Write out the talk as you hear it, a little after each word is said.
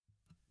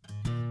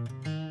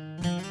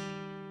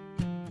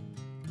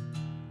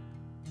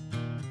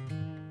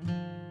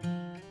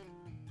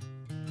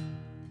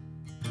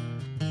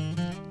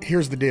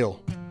Here's the deal.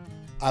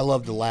 I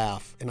love to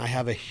laugh, and I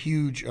have a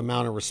huge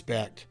amount of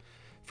respect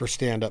for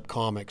stand-up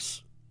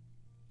comics.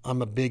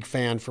 I'm a big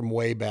fan from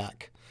way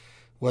back.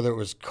 Whether it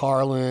was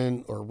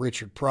Carlin or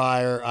Richard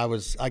Pryor,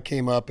 I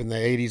came up in the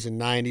 80s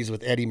and 90s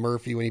with Eddie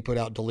Murphy when he put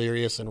out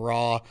Delirious and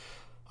Raw.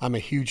 I'm a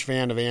huge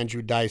fan of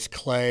Andrew Dice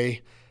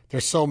Clay.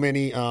 There's so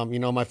many,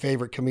 my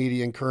favorite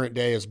comedian current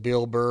day is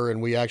Bill Burr,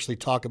 and we actually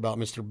talk about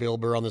Mr. Bill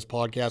Burr on this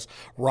podcast.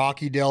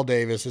 Rocky Del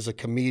Davis is a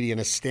comedian,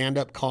 a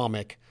stand-up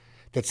comic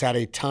that's had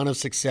a ton of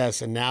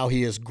success, and now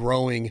he is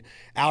growing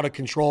out of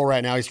control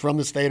right now. He's from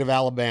the state of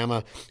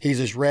Alabama.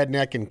 He's as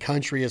redneck and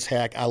country as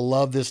heck. I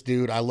love this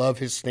dude. I love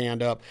his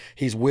stand-up.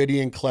 He's witty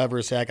and clever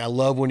as heck. I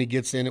love when he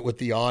gets in it with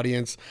the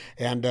audience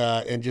and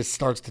just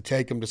starts to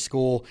take them to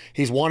school.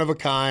 He's one of a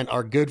kind.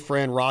 Our good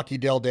friend, Rocky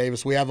Del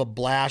Davis. We have a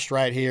blast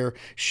right here,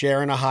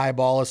 sharing a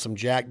highball of some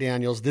Jack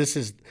Daniels. This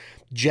is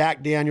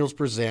Jack Daniels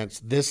presents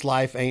This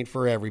Life Ain't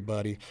For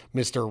Everybody.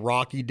 Mr.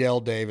 Rocky Del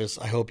Davis.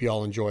 I hope you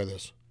all enjoy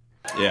this.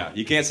 Yeah,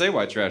 you can't say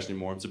white trash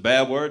anymore. It's a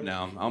bad word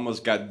now. I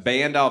almost got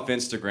banned off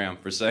Instagram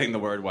for saying the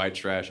word white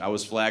trash. I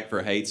was flagged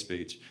for hate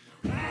speech.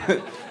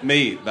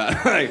 Me.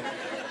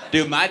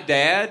 Dude, my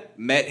dad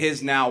met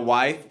his now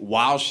wife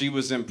while she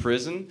was in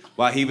prison,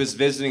 while he was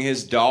visiting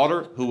his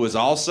daughter, who was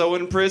also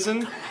in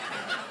prison,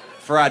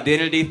 for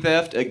identity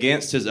theft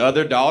against his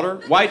other daughter.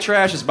 White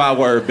trash is my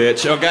word,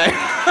 bitch, okay?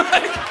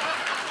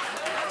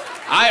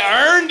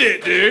 I earned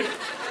it, dude.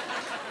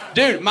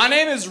 Dude, my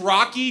name is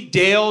Rocky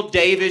Dale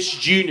Davis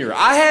Jr.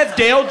 I have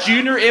Dale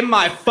Jr. in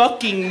my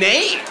fucking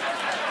name.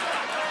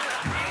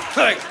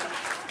 Like,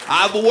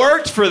 I've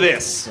worked for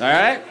this, all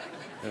right?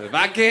 If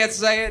I can't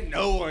say it,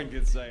 no one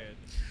can say it.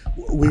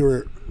 We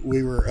were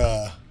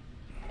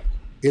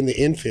in the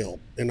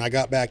infield, and I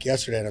got back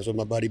yesterday, and I was with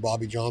my buddy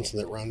Bobby Johnson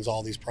that runs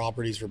all these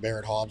properties for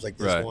Barrett Hobbs, like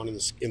this one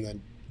in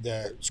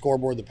the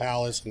Scoreboard, the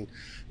Palace, and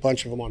a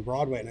bunch of them on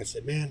Broadway. And I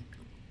said, man,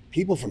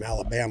 people from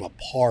Alabama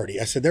party.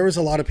 I said there was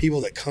a lot of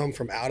people that come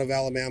from out of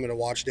Alabama to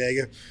watch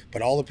Dega,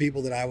 but all the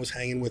people that I was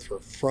hanging with were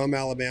from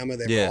Alabama.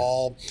 They were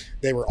all,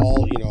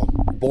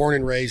 born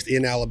and raised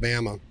in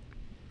Alabama.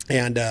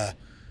 And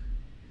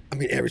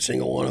every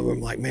single one of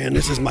them, like, man,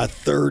 this is my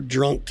third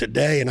drunk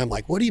today. And I'm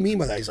like, what do you mean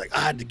by that? He's like,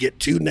 I had to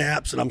get 2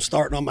 naps and I'm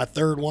starting on my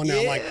third one now.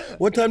 I'm like,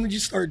 what time did you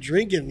start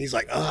drinking? And he's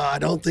like, I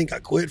don't think I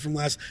quit from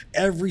last.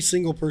 Every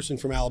single person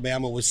from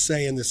Alabama was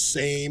saying the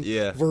same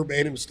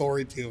verbatim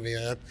story to me.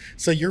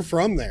 So you're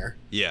from there.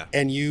 Yeah.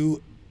 And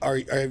do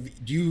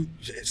you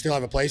still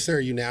have a place there, or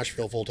are you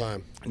Nashville full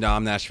time? No,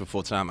 I'm Nashville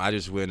full time. I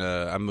just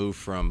I moved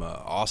from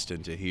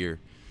Austin to here.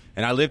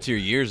 And I lived here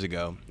years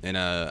ago, and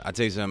I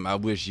tell you something, I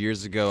wish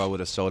years ago I would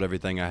have sold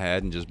everything I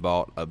had and just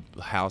bought a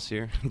house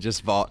here.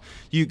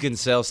 You can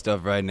sell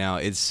stuff right now.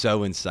 It's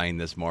so insane,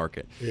 this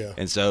market. Yeah.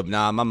 And so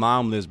now my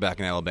mom lives back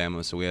in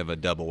Alabama, so we have a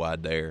double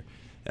wide there.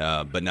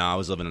 But now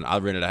I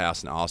rented a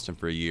house in Austin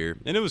for a year,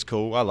 and it was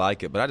cool. I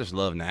like it, but I just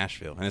love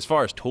Nashville. And as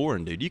far as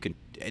touring, dude, you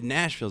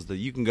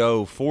can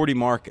go 40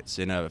 markets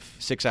in a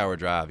 6-hour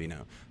drive,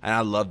 and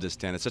I love this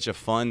town. It's such a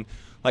fun,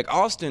 like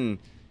Austin.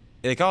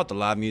 They call it the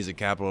live music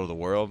capital of the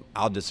world.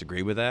 I'll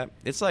disagree with that.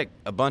 It's like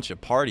a bunch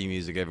of party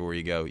music everywhere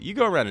you go. You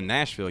go around in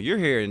Nashville, you're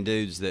hearing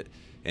dudes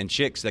and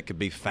chicks that could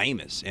be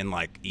famous in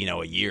a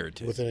year or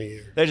two. Within a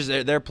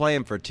year. They're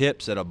playing for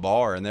tips at a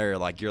bar, and you're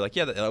like,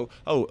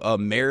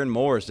 Maren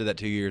Morris did that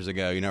 2 years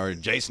ago, or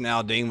Jason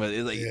Aldean was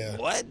like,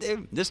 what?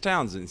 Dude? This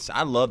town's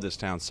I love this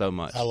town so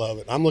much. I love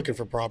it. I'm looking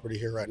for property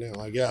here right now.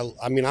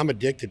 I'm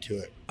addicted to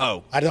it.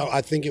 Oh.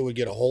 I think it would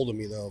get a hold of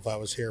me though if I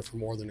was here for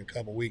more than a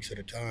couple weeks at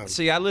a time.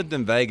 See, I lived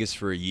in Vegas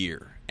for a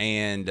year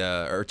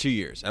or 2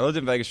 years. I lived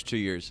in Vegas for 2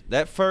 years.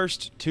 That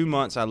first 2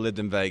 months I lived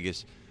in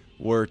Vegas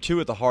were 2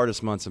 of the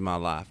hardest months of my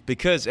life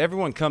because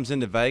everyone comes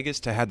into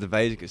Vegas to have the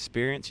Vegas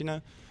experience,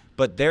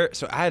 But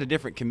so I had a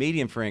different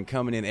comedian friend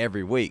coming in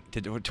every week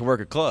to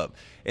work a club,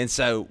 and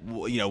so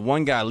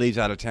one guy leaves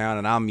out of town,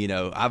 and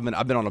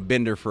I've been on a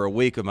bender for a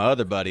week with my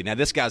other buddy. Now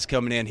this guy's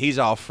coming in, he's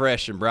all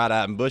fresh and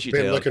bright-eyed and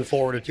bushy-tailed. Been looking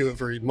forward to it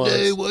for months.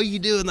 Dude, what are you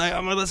doing?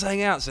 Let's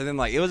hang out. So then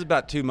it was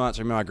about 2 months.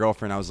 I remember my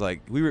girlfriend. I was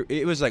like, we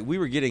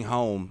were getting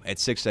home at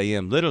 6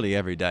 a.m. literally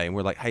every day, and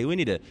we're like, hey, we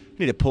need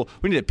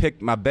to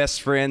pick my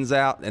best friends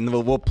out, and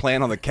we'll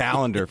plan on the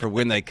calendar for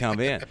when they come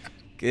in.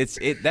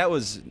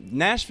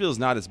 Nashville's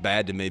not as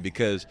bad to me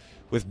because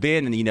with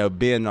Ben and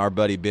Ben, our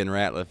buddy Ben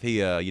Ratliff,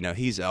 he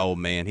he's an old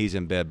man. He's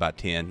in bed by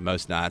 10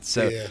 most nights,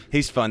 so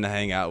he's fun to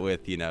hang out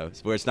with.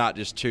 Where it's not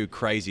just too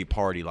crazy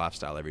party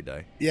lifestyle every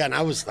day. Yeah, and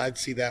I'd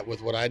see that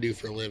with what I do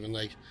for a living.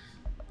 Like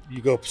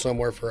you go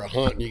somewhere for a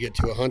hunt and you get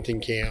to a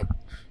hunting camp.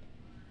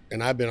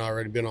 And I've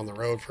already been on the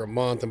road for a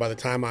month, and by the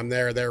time I'm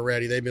there, they're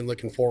ready. They've been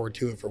looking forward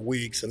to it for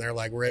weeks, and they're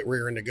like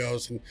rearing to go.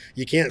 And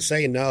you can't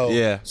say no.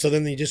 Yeah. So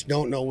then you just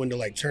don't know when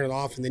to turn it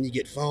off, and then you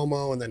get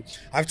FOMO. And then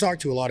I've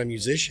talked to a lot of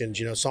musicians,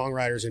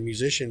 songwriters and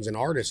musicians and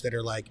artists that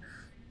are like,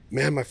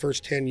 man, my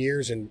first 10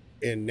 years in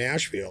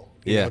Nashville,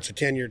 you know, it's a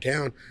 10-year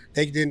town.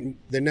 They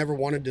never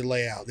wanted to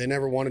lay out. They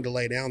never wanted to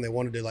lay down. They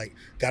wanted to like,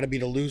 got to be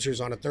the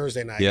losers on a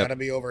Thursday night, got to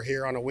be over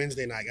here on a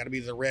Wednesday night, got to be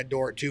the Red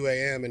Door at 2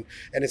 a.m. And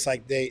it's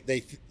like they're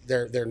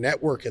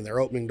networking, they're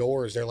opening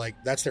doors. They're like,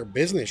 that's their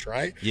business,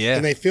 right? Yeah.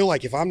 And they feel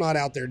like if I'm not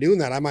out there doing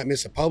that, I might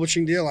miss a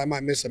publishing deal. I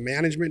might miss a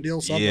management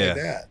deal, something like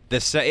that.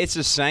 It's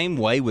the same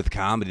way with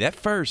comedy.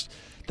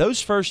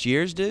 Those first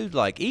years, dude,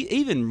 like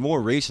even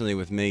more recently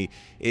with me,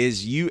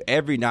 is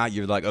every night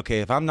you're like, okay,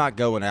 if I'm not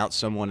going out,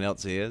 someone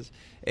else is.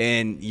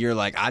 And you're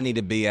like, I need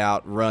to be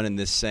out running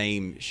the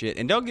same shit.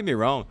 And don't get me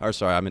wrong. Or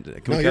sorry, I meant to.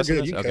 Can we cuss on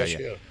this?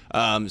 Okay,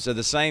 yeah. So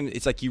the same.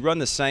 It's like you run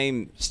the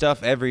same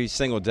stuff every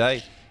single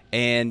day,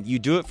 and you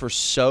do it for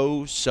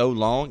so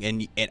long.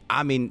 And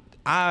I mean,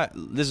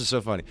 this is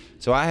so funny.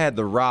 So I had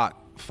The Rock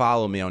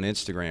follow me on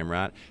Instagram,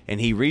 right? And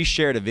he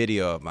reshared a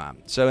video of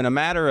mine. So in a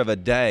matter of a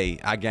day,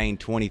 I gained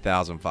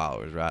 20,000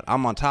 followers, right?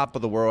 I'm on top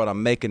of the world.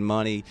 I'm making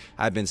money.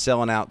 I've been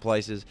selling out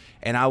places.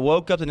 And I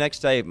woke up the next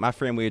day, my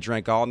friend, we had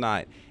drank all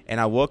night. And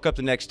I woke up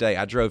the next day.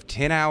 I drove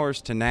 10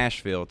 hours to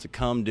Nashville to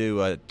come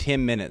do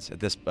 10 minutes at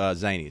this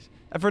Zanies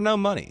for no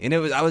money. And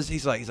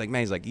he's like,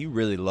 man, you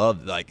really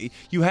love, like,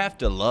 you have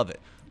to love it.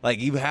 Like,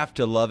 you have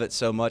to love it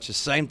so much. The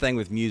same thing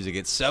with music.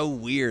 It's so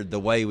weird the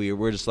way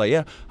we're just like,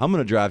 yeah, I'm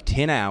going to drive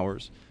 10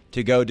 hours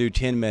to go do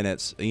 10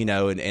 minutes, you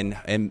know,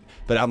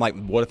 but I'm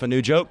like, what if a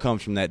new joke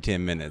comes from that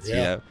 10 minutes? Yeah.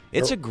 You know,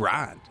 it's a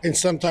grind. And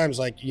sometimes,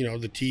 like, you know,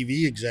 the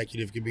TV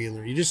executive could be in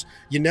there.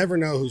 You never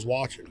know who's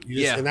watching.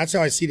 And that's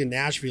how I see it in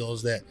Nashville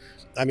is that,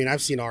 I mean,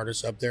 I've seen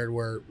artists up there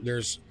where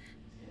there's,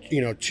 you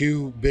know,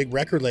 two big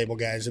record label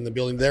guys in the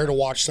building there to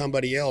watch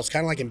somebody else,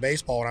 kind of like in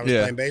baseball when I was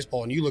playing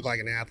baseball and you look like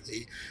an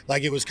athlete.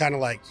 Like, it was kind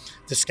of like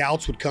the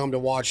scouts would come to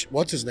watch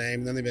what's his name,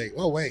 and then they'd be like,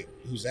 oh wait,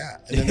 who's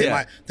that? And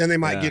then they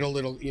might get a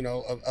little, you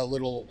know, a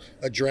little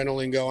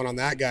adrenaline going on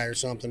that guy or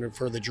something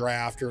for the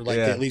draft, or like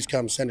they at least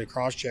come send a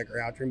cross checker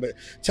after him. But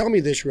tell me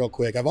this real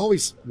quick. I've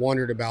always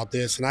wondered about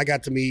this, and I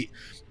got to meet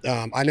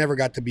I never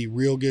got to be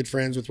real good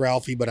friends with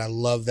Ralphie, but I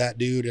love that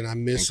dude and I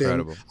miss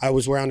him. I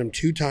was around him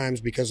 2 times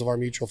because of our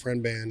mutual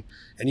friend band,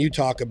 and you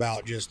talk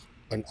about just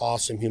an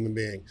awesome human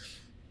being.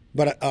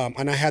 But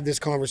and I had this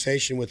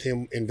conversation with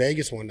him in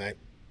Vegas one night.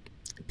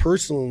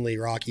 Personally,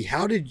 Rocky,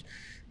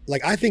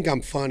 I think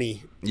I'm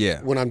funny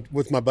when I'm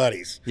with my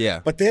buddies. Yeah.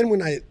 But then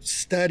when I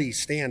study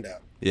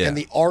stand-up and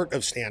the art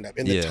of stand-up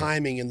and the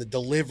timing and the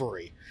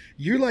delivery,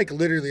 you're like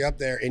literally up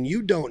there and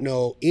you don't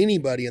know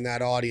anybody in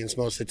that audience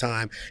most of the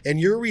time. And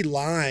you're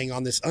relying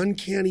on this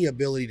uncanny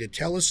ability to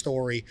tell a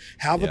story,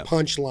 have a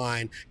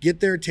punchline,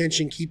 get their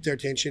attention, keep their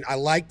attention. I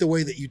like the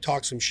way that you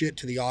talk some shit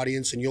to the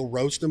audience and you'll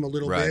roast them a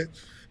little bit.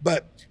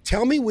 But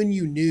tell me when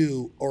you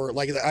knew, or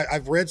like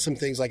I've read some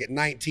things like at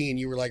 19,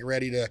 you were like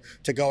ready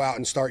to go out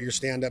and start your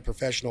stand-up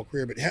professional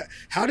career. But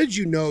how did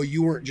you know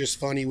you weren't just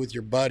funny with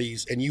your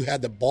buddies and you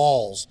had the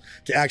balls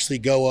to actually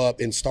go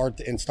up and start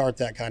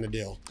that kind of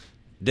deal?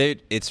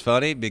 Dude, it's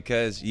funny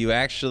because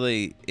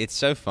it's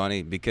so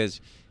funny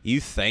because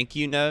you think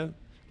you know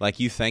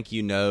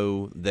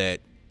that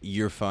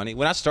you're funny.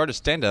 When I started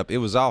stand-up, it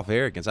was off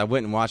arrogance. I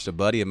went and watched a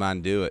buddy of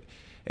mine do it,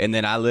 and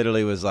then I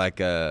literally was like,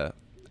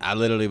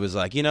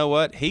 you know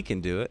what? He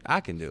can do it.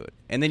 I can do it.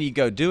 And then you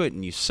go do it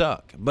and you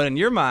suck. But in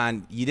your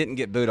mind, you didn't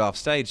get booed off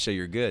stage, so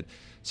you're good.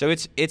 So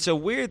it's a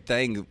weird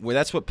thing where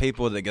that's what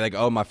people that like,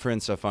 oh, my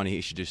friend's so funny, he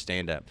should do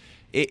stand-up.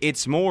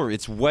 It's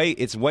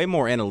way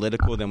more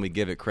analytical than we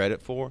give it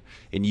credit for,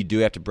 and you do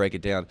have to break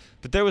it down.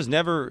 But there was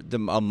never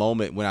a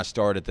moment when I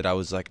started that I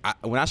was like,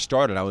 when I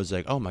started, I was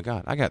like, oh my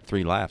God, I got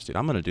 3 laughs, dude.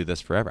 I'm going to do this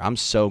forever. I'm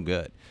so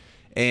good.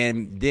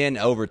 And then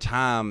over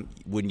time,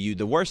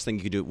 the worst thing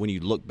you could do when you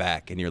look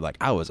back and you're like,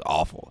 I was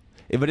awful.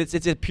 But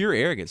it's a pure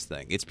arrogance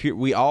thing. It's pure.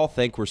 We all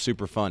think we're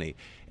super funny.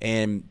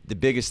 And the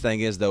biggest thing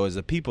is, though, is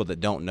the people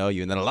that don't know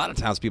you. And then a lot of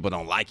times people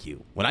don't like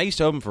you. When I used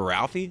to open for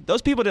Ralphie,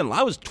 those people didn't.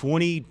 I was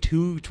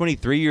 22,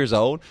 23 years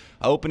old.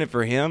 I opened it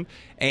for him.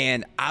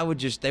 And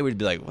they would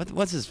be like,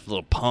 what's this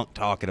little punk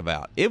talking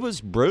about? It was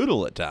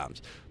brutal at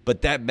times.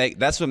 But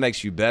that's what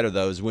makes you better,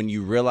 though, is when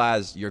you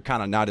realize you're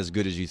kind of not as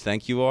good as you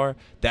think you are.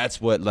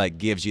 That's what like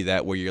gives you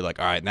that where you're like,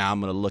 all right, now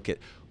I'm going to look at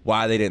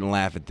why they didn't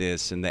laugh at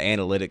this and the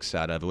analytics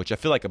side of it, which I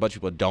feel like a bunch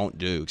of people don't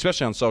do,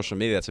 especially on social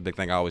media. That's a big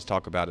thing I always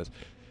talk about is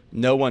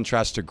no one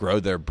tries to grow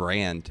their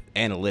brand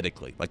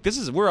analytically. Like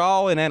we're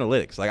all in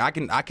analytics. Like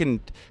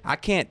I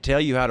can't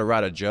tell you how to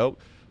write a joke,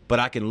 but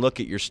I can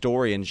look at your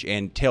story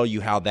and tell you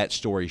how that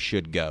story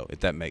should go, if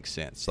that makes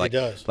sense. Like, it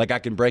does. Like I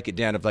can break it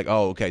down of like,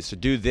 oh, okay, so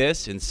do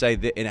this and say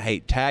that, and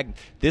hey, tag,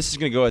 this is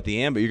going to go at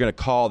the end, but you're going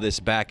to call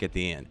this back at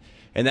the end.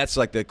 And that's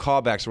like the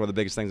callbacks are one of the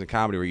biggest things in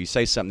comedy where you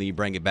say something, you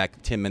bring it back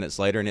 10 minutes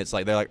later, and it's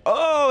like, they're like,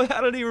 oh,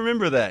 how did he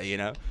remember that, you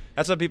know?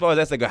 That's what people always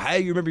ask. They go,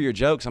 hey, you remember your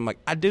jokes? I'm like,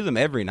 I do them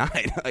every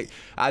night. Like,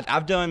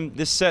 I've done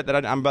this set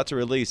that I'm about to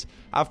release.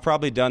 I've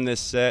probably done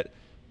this set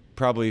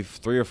probably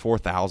 3,000 or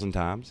 4,000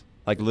 times.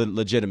 Like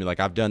legitimately, like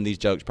I've done these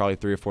jokes probably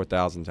 3,000 or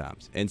 4,000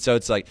 times, and so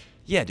it's like,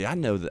 yeah, dude, I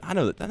know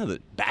that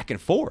back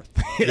and forth.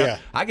 You know? Yeah,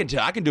 I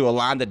can do a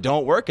line that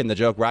don't work in the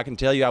joke where I can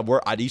tell you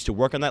I used to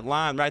work on that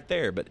line right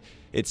there, but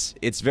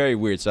it's very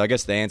weird. So I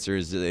guess the answer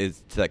is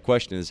to that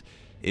question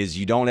is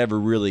you don't ever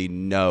really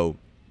know,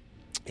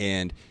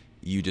 and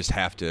you just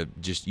have to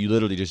you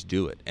literally just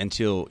do it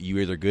until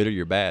you're either good or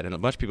you're bad. And a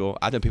bunch of people,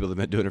 I know people that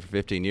have been doing it for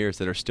 15 years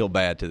that are still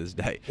bad to this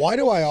day. Why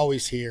do I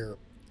always hear,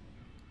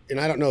 and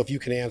I don't know if you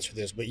can answer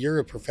this, but you're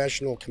a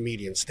professional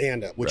comedian,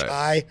 stand-up, which Right.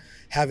 I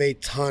have a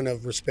ton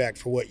of respect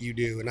for what you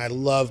do, and I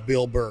love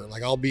Bill Burr.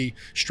 Like, I'll be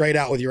straight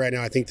out with you right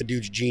now. I think the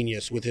dude's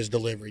genius with his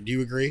delivery. Do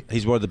you agree?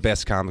 He's one of the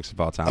best comics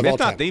of all time, Of all if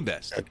not time. the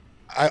best.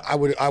 I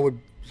would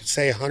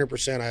say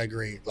 100% I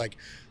agree. Like,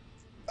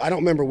 I don't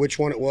remember which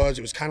one it was.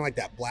 It was kind of like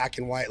that black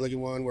and white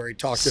looking one where he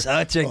talked.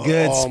 Such a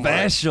good Oh, my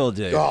special,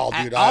 dude. God,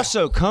 dude,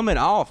 Also, coming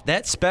off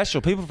that special,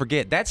 people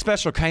forget that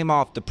special came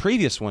off the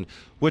previous one,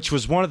 which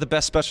was one of the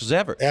best specials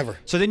ever. Ever.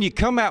 So then you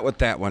come out with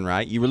that one,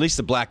 right? You release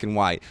the Black and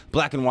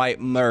White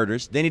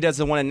Murders. Then he does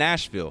the one in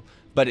Nashville,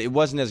 but it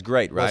wasn't as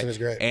great, right? Wasn't as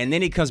great. And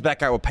then he comes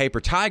back out with Paper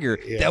Tiger.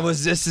 Yeah. That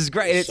was just as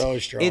great. It's So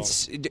strong.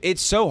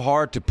 It's so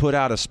hard to put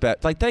out a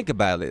like, think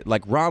about it.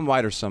 Like Ron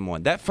White or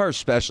someone. That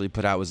first special he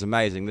put out was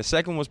amazing. The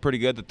second one was pretty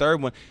good. The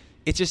third one,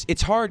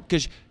 it's hard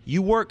because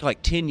you work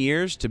like 10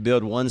 years to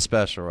build one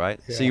special, right?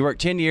 Yeah. So you work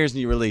 10 years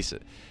and you release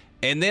it.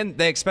 And then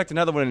they expect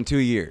another one in 2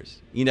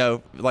 years. You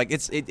know, like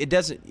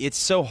it's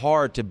so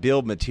hard to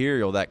build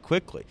material that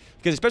quickly.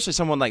 Because especially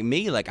someone like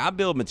me, like I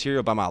build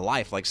material by my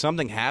life. Like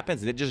something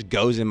happens and it just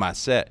goes in my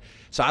set.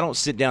 So I don't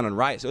sit down and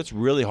write. So it's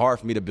really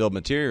hard for me to build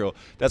material.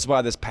 That's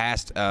why this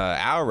past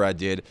hour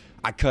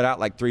I cut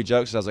out like 3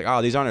 jokes. And I was like,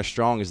 oh, these aren't as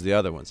strong as the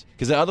other ones.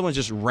 Because the other ones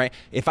just ran.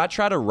 If I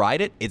try to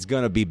write it, it's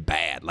going to be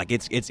bad. Like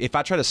it's if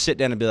I try to sit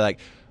down and be like,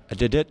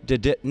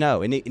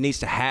 no, it needs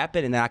to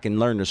happen, and then I can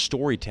learn to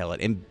storytell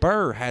it. And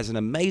Burr has an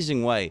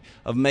amazing way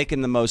of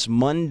making the most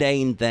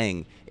mundane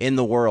thing in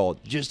the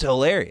world just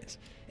hilarious.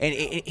 And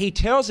he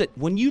tells it,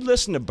 when you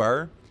listen to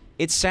Burr,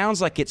 it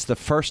sounds like it's the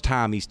first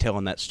time he's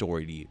telling that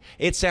story to you.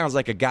 It sounds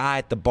like a guy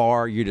at the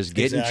bar you're just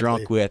getting Exactly.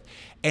 drunk with,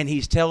 and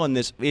he's telling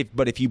this.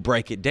 But if you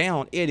break it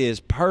down, it is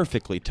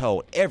perfectly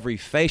told. Every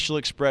facial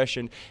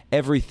expression,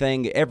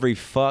 everything, every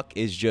fuck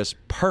is just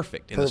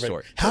perfect in the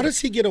story. How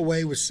does he get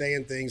away with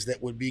saying things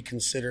that would be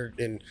considered,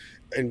 and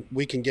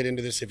we can get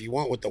into this if you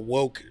want, with the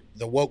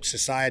woke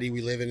society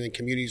we live in and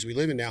communities we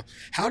live in now?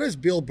 How does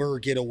Bill Burr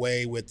get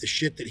away with the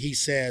shit that he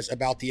says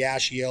about the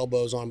ashy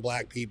elbows on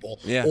black people,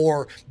 Yeah.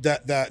 or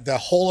the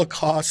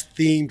Holocaust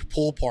themed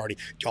pool party?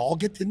 Y'all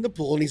get in the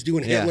pool, and he's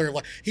doing Yeah.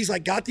 Hitler. He's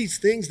like got these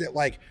things that,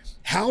 like,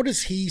 how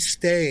does he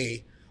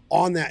stay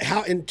on that?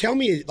 How, and tell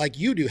me, like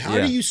you do, how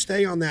Yeah. do you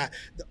stay on that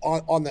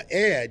on the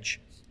edge?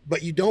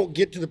 But you don't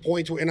get to the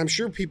point where, and I'm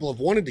sure people have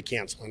wanted to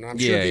cancel him. I'm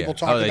sure Yeah, people yeah.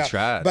 talk Oh, they about,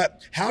 tried.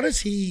 but how does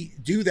he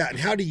do that? And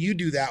how do you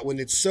do that when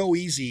it's so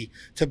easy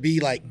to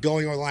be like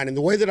going online? And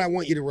the way that I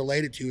want you to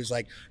relate it to is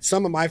like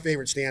some of my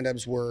favorite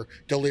stand-ups were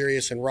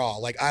Delirious and Raw.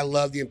 Like, I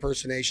love the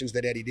impersonations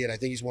that Eddie did. I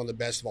think he's one of the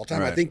best of all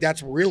time. Right. I think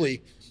that's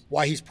really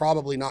why he's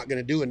probably not going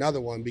to do another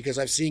one, because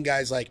I've seen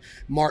guys like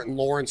Martin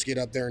Lawrence get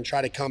up there and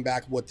try to come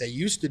back what they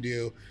used to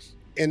do,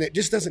 and it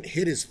just doesn't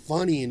hit as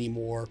funny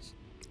anymore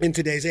in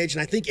today's age.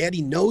 And I think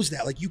Eddie knows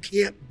that. Like, you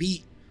can't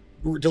beat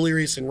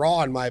Delirious and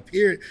Raw in my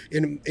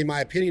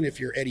opinion if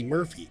you're Eddie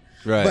Murphy.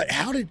 Right. But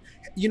how did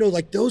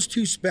like those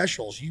two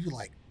specials,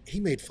 he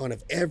made fun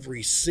of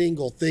every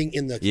single thing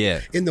in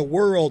the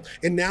world.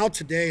 And now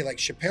today, like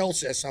Chappelle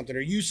says something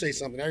or you say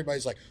something,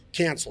 everybody's like,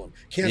 cancel him.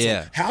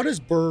 Yeah. How does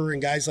Burr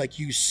and guys like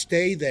you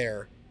stay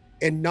there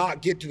and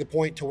not get to the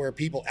point to where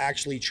people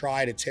actually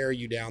try to tear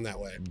you down that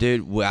way?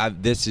 Dude,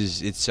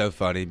 it's so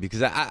funny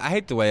because I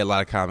hate the way a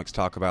lot of comics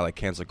talk about like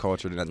cancel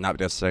culture and not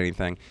be able to say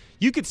anything.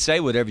 You could say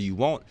whatever you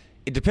want.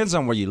 It depends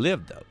on where you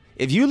live, though.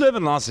 If you live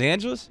in Los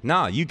Angeles,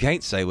 you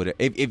can't say whatever.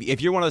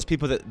 If you're one of those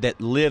people that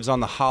lives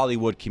on the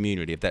Hollywood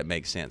community, if that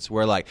makes sense,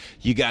 where like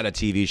you got a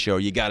TV show, or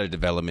you got a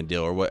development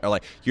deal, or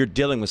like you're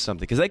dealing with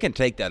something, because they can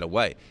take that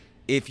away.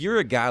 If you're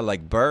a guy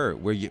like Burr,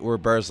 where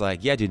Burr's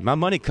like, yeah, dude, my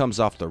money comes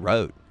off the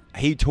road.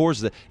 He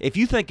tours if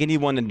you think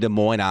anyone in Des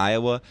Moines,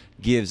 Iowa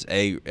gives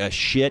a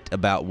shit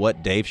about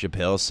what Dave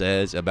Chappelle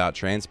says about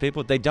trans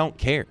people, they don't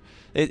care.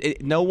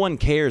 No one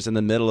cares in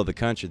the middle of the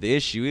country. The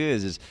issue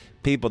is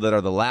people that are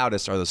the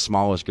loudest are the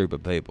smallest group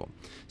of people.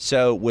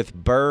 So with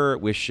Burr,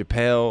 with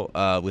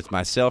Chappelle, with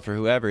myself or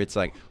whoever, it's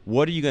like,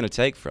 what are you going to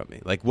take from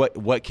me? Like,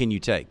 what can you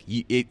take?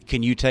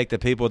 Can you take the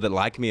people that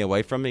like me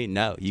away from me?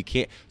 No, you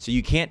can't. So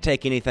you can't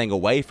take anything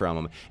away from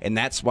them, and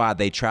that's why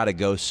they try to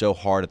go so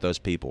hard at those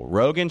people.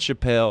 Rogan,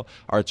 Chappelle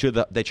are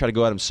they try to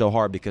go at them so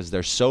hard because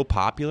they're so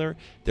popular,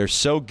 they're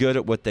so good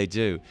at what they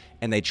do,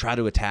 and they try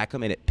to attack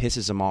them, and it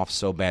pisses them off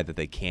so bad that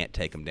they can't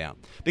take them down.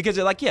 Because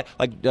they're like,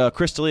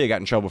 Chris D'Elia got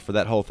in trouble for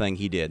that whole thing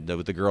he did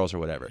with the girls or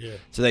whatever. Yeah.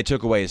 So they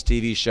took away his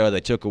TV show,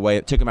 they took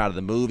him out of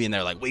the movie, and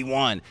they're like, we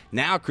won.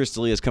 Now Chris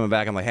D'Elia's coming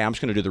back. I'm like, hey, I'm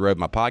just going to do the road of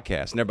my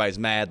podcast, and everybody's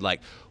mad.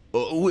 Like,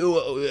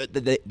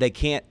 they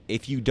can't.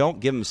 If you don't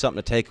give them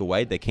something to take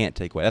away, they can't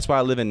take away. That's why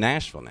I live in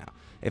Nashville now.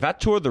 if I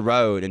tour the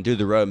road and do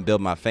the road and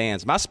build my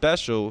fans, my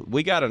special,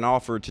 we got an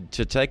offer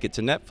to take it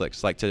to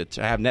Netflix, like to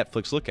have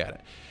Netflix look at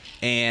it.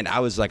 And I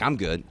was like, I'm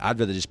good. I'd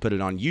rather just put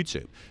it on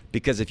YouTube.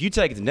 Because if you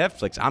take it to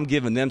Netflix, I'm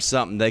giving them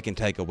something they can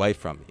take away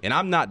from me. And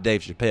I'm not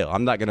Dave Chappelle.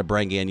 I'm not going to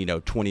bring in,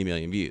 20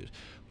 million views.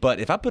 But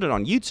if I put it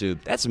on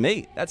YouTube, that's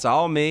me. That's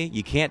all me.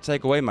 You can't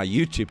take away my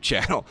YouTube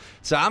channel.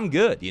 So I'm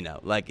good,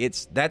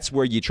 that's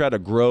where you try to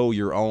grow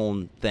your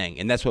own thing.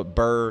 And that's what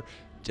Burr,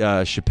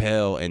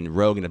 Chappelle, and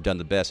Rogan have done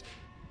the best.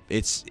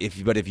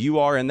 But if you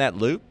are in that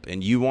loop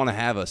and you want to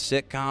have a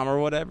sitcom or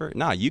whatever,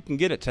 you can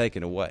get it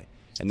taken away.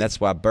 And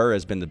that's why Burr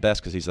has been the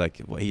best, because he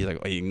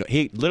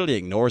literally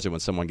ignores it when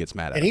someone gets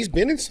mad at him. And he's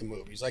been in some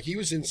movies. Like, he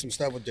was in some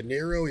stuff with De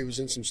Niro. He was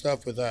in some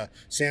stuff with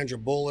Sandra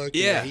Bullock.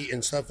 Yeah.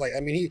 And stuff like.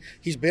 I mean,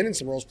 he's been in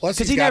some roles. Plus,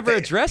 because he never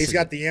addressed it. He's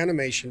got the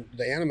animation.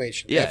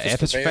 Yeah,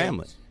 F is for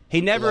Family.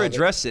 He never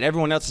addressed it.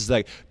 Everyone else is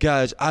like,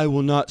 guys, I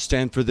will not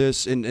stand for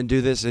this and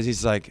do this. And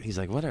he's like,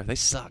 whatever. They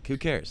suck. Who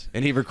cares?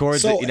 And he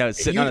records it,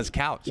 sitting on his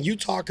couch. You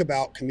talk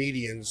about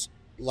comedians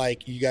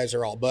like you guys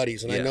are all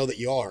buddies, and I know that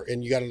you are,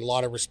 and you got a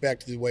lot of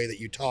respect to the way that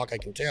you talk, I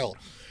can tell.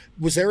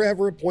 Was there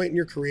ever a point in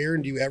your career,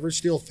 and do you ever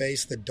still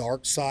face the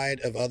dark side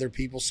of other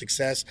people's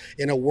success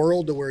in a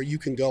world to where you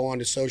can go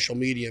onto social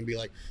media and be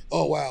like,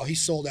 oh, wow, he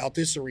sold out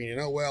this arena,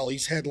 and oh, well,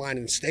 he's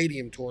headlining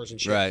stadium tours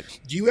and shit. Right.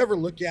 Do you ever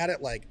look at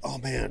it like, oh,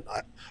 man,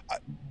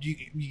 you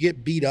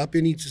get beat up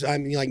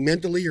like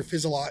mentally or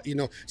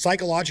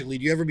psychologically,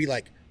 do you ever be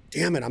like,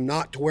 damn it, I'm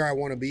not to where I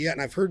want to be at?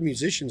 And I've heard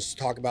musicians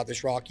talk about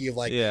this, Rocky, of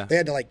they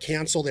had to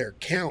cancel their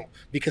account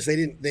because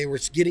they were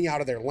getting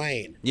out of their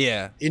lane.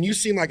 Yeah. And you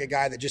seem like a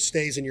guy that just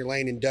stays in your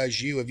lane and does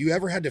you. Have you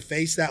ever had to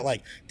face that,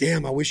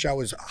 damn, I wish I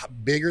was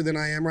bigger than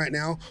I am right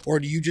now? Or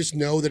do you just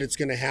know that it's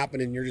going to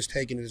happen and you're just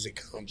taking it as it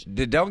comes?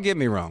 Don't get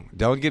me wrong.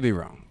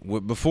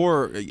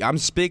 Before, I'm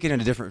speaking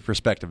in a different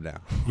perspective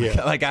now.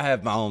 Yeah. I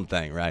have my own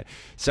thing, right?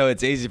 So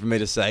it's easy for me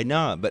to say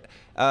no, but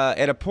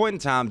at a point in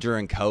time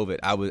during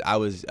COVID, I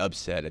was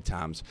upset at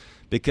times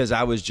because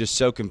I was just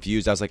so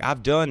confused. I was like,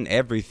 I've done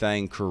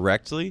everything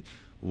correctly.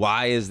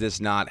 Why is this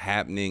not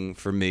happening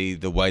for me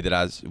the way that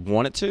I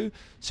want it to?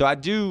 So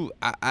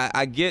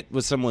I get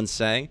what someone's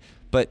saying,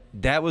 but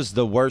that was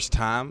the worst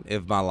time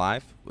of my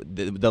life.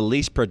 The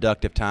least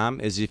productive time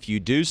is if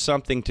you do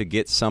something to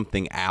get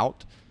something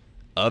out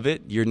of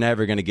it, you're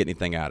never going to get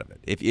anything out of it.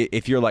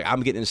 If you're like,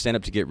 I'm getting into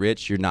stand-up to get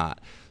rich, you're not.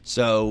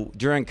 So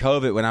during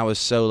COVID, when I was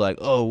so like,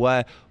 oh,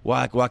 why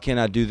can't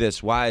I do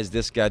this? Why is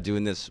this guy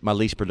doing this? My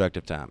least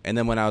productive time. And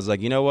then when I was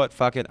like, you know what?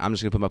 Fuck it. I'm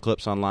just going to put my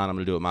clips online. I'm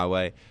going to do it my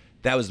way.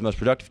 That was the most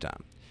productive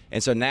time.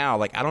 And so now,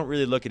 I don't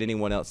really look at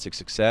anyone else's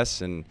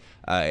success and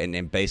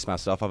base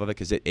myself off of it,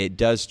 because it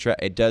just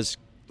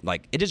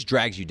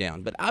drags you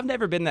down. But I've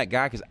never been that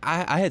guy, because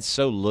I had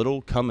so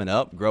little growing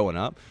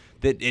up,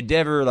 that it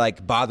never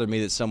bothered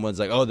me that someone's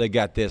like, oh, they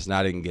got this and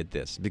I didn't get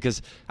this,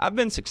 because I've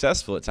been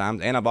successful at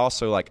times, and I've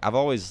also I've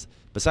always,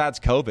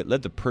 besides COVID,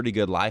 lived a pretty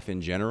good life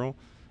in general.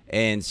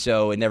 And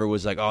so it never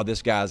was like, oh,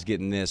 this guy's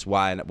getting this,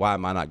 why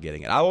am I not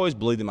getting it? I always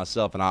believed in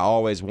myself, and I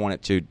always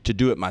wanted to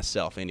do it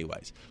myself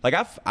anyways.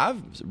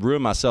 I've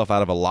ruined myself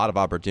out of a lot of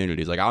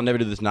opportunities. I'll never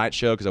do this night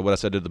show because of what I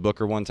said to the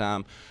booker one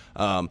time.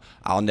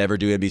 I'll never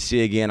do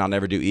NBC again. I'll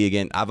never do E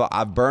again.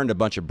 I've burned a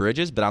bunch of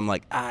bridges, but I'm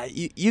like,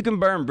 you can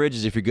burn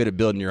bridges if you're good at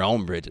building your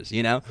own bridges,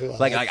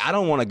 I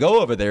don't want to go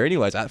over there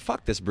anyways.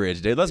 Fuck this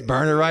bridge, dude. Let's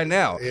burn it right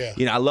now.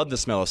 Yeah. I love the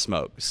smell of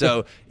smoke.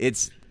 So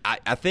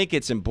I think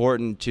it's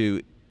important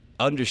to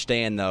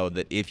understand, though,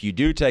 that if you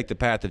do take the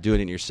path of doing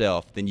it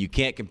yourself, then you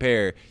can't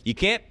compare.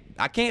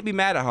 I can't be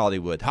mad at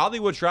Hollywood.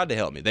 Hollywood tried to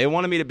help me. They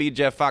wanted me to be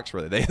Jeff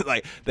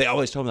Foxworthy. They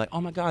always told me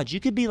oh my God, you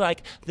could be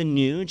like the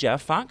new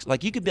Jeff Fox.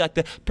 You could be like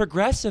the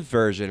progressive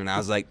version. And I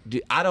was like,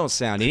 dude, I don't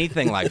sound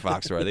anything like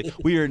Foxworthy.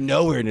 We are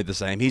nowhere near the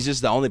same. He's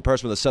just the only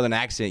person with a Southern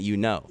accent,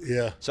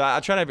 Yeah. So I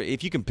try to.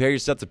 If you compare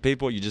yourself to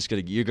people,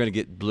 you're gonna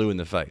get blue in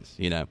the face.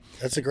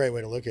 That's a great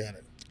way to look at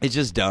it. It's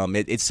just dumb.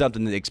 It's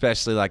something that,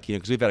 especially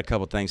because we've had a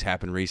couple things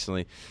happen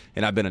recently,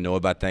 and I've been annoyed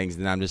about things,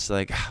 and I'm just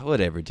like,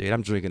 whatever, dude.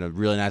 I'm drinking a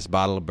really nice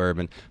bottle of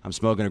bourbon. I'm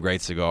smoking a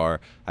great cigar.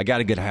 I got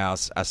a good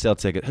house. I sell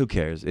tickets. Who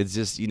cares? It's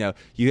just,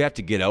 you have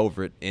to get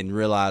over it and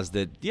realize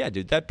that, yeah,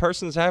 dude, that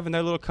person's having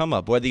their little come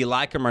up, whether you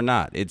like them or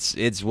not.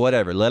 It's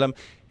whatever. Let them.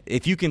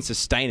 If you can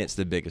sustain, it's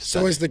the biggest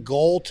thing. So is the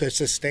goal to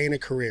sustain a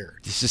career?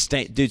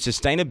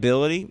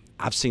 Sustainability,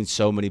 I've seen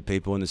so many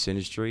people in this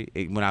industry,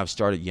 when I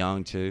started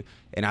young too,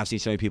 and I've seen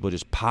so many people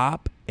just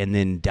pop and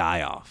then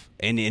die off.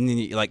 And then,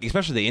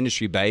 especially the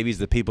industry babies,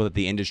 the people that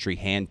the industry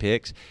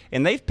handpicks.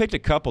 And they've picked a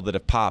couple that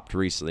have popped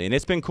recently, and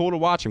it's been cool to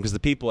watch them because the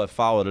people have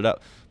followed it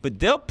up. But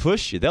they'll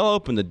push you. They'll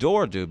open the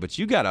door, dude, but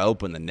you got to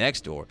open the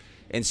next door.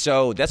 And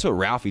so that's what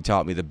Ralphie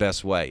taught me the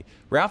best way.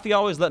 Ralphie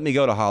always let me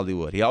go to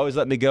Hollywood. He always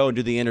let me go and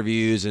do the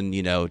interviews and,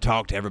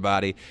 talk to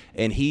everybody.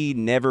 And he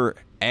never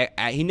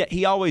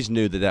he always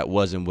knew that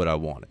wasn't what I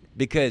wanted.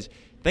 Because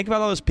think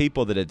about all those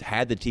people that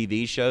had the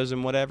TV shows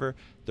and whatever.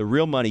 The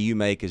real money you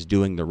make is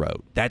doing the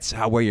road. That's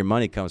where your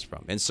money comes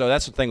from. And so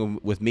that's the thing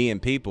with me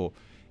and people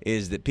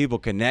is that people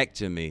connect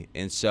to me.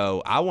 And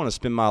so I want to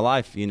spend my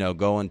life,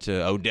 going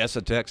to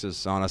Odessa,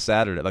 Texas on a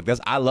Saturday. Like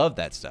I love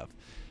that stuff.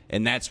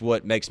 And that's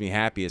what makes me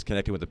happy, is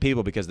connecting with the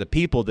people, because the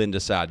people then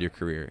decide your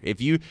career. If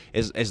you,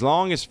 as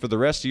long as for the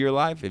rest of your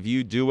life, if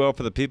you do well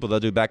for the people, they'll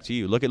do back to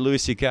you. Look at Louis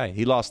C.K.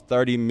 He lost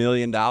 $30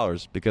 million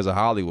because of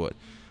Hollywood,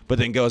 but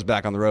then goes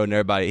back on the road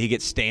and he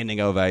gets standing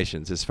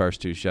ovations his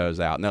first 2 shows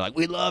out. And they're like,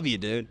 we love you,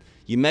 dude.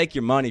 You make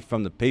your money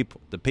from the people.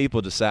 The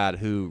people decide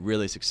who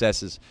really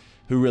successes,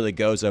 who really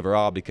goes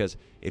overall, because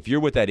if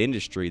you're with that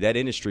industry,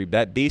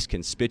 that beast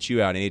can spit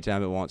you out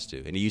anytime it wants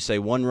to. And you say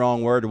one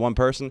wrong word to one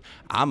person.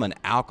 I'm an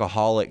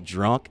alcoholic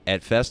drunk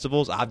at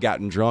festivals. I've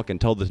gotten drunk and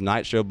told the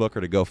night show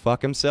booker to go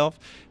fuck himself.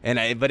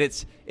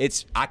 But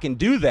I can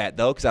do that,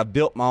 though, because I've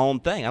built my own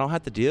thing. I don't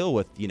have to deal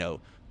with,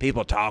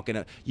 people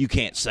talking, you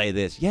can't say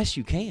this. Yes,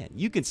 you can.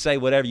 You can say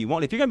whatever you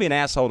want. If you're going to be an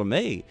asshole to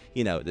me,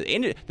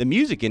 the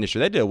music industry,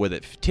 they deal with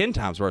it 10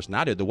 times worse than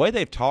I do. The way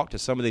they've talked to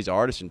some of these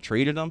artists and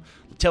treated them,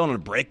 telling them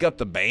to break up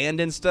the band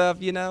and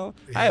stuff, Yeah.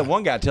 I had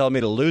one guy telling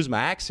me to lose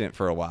my accent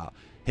for a while.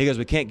 He goes,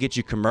 we can't get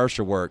you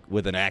commercial work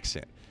with an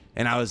accent.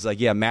 And I was like,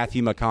 yeah,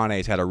 Matthew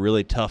McConaughey's had a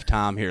really tough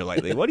time here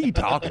lately. What are you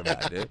talking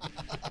about, dude?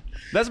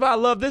 That's why I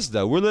love this,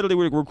 though. We're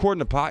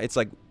recording it's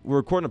like we're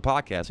recording a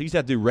podcast. We used to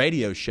have to do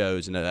radio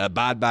shows and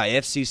abide by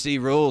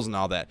FCC rules and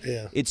all that.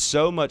 Yeah. It's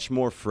so much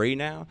more free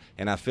now,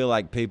 and I feel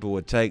like people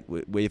would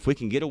if we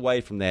can get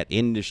away from that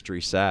industry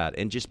side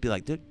and just be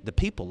like, dude, the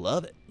people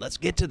love it. Let's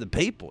get to the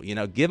people.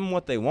 Give them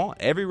what they want.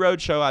 Every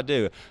road show I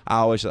do,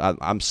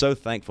 I'm so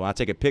thankful. I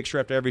take a picture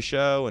after every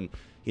show, and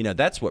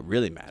that's what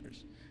really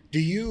matters. Do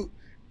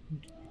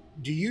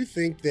you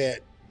think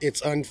that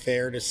it's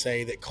unfair to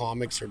say that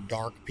comics are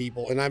dark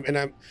people?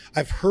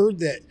 I've heard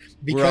that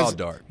we're all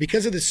dark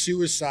because of the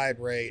suicide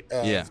rate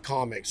of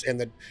comics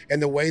and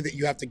the way that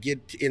you have to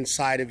get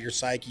inside of your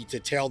psyche to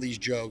tell these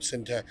jokes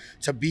and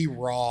to be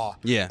raw.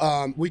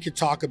 Yeah. We could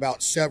talk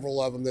about several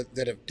of them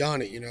that have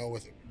done it.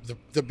 With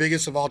the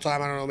biggest of all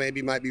time, I don't know,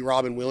 maybe might be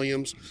Robin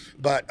Williams,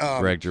 but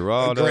Greg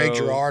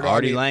Girardo.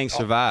 Artie Lang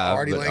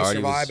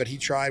survived. But he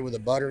tried with a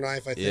butter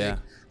knife, I think.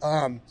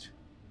 Yeah.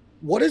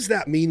 What does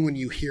that mean when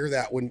you hear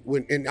that?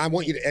 When and I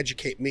want you to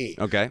educate me.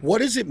 Okay. What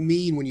does it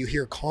mean when you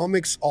hear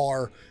comics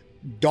are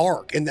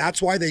dark and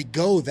that's why they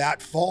go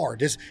that far?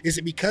 Is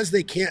it because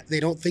they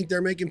don't think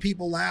they're making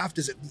people laugh?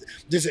 Does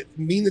it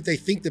mean that they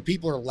think that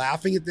people are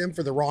laughing at them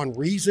for the wrong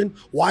reason?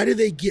 Why do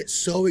they get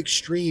so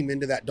extreme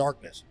into that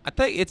darkness? I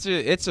think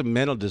it's a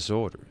mental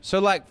disorder. So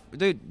like,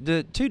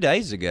 dude, 2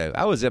 days ago,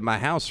 I was at my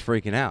house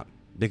freaking out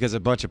because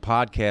a bunch of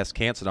podcasts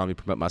canceled on me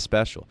to promote my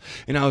special.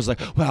 And I was like,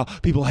 wow,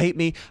 people hate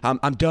me.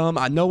 I'm dumb.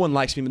 No one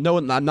likes me.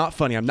 I'm not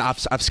funny.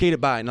 I've skated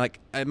by.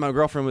 And my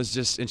girlfriend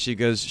was and she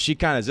goes, she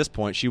kind of at this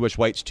point, she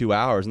waits 2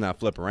 hours and I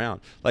flip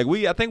around. I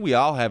think we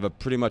all have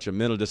pretty much a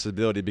mental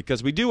disability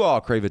because we do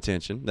all crave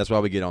attention. That's why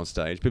we get on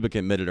stage. People can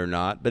admit it or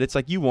not. But it's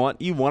like you want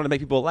to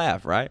make people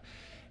laugh, right?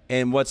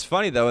 And what's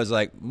funny, though, is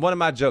like one of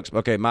my jokes.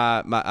 Okay,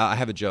 I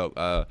have a joke.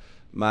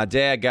 My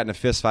dad got in a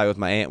fist fight with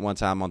my aunt one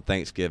time on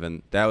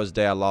Thanksgiving. That was the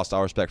day I lost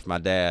all respect for my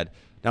dad,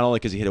 not only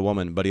because he hit a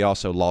woman, but he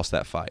also lost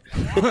that fight.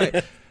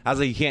 I was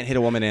like, you can't hit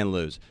a woman and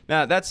lose.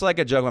 Now, that's like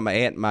a joke about my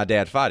aunt and my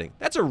dad fighting.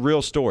 That's a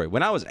real story.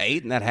 When I was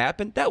 8 and that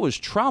happened, that was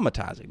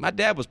traumatizing. My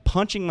dad was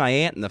punching my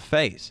aunt in the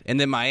face, and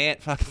then my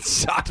aunt fucking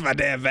socked my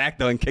dad back,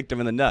 though, and kicked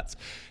him in the nuts.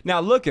 Now,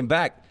 looking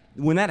back,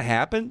 when that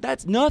happened,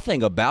 that's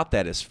nothing about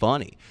that is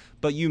funny.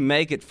 But you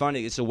make it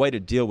funny. It's a way to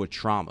deal with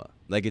trauma.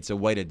 Like, it's a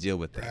way to deal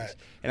with things. Right.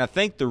 And I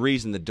think the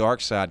reason the dark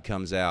side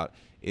comes out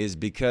is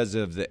because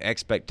of the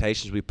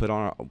expectations we put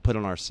on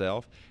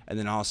ourselves. And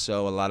then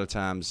also a lot of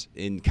times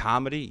in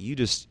comedy,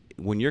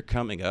 when you're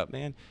coming up,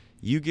 man,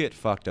 you get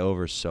fucked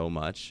over so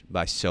much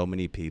by so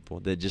many people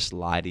that just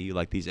lie to you,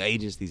 like these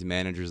agents, these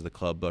managers, the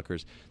club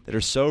bookers that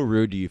are so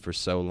rude to you for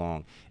so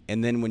long.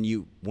 And then when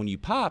you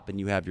pop and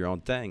you have your own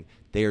thing,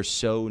 they are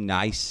so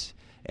nice.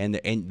 And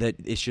that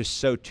it's just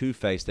so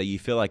two-faced that you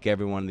feel like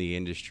everyone in the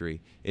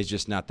industry is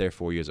just not there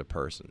for you as a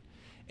person.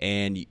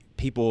 And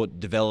people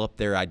develop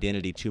their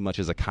identity too much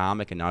as a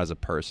comic and not as a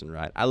person,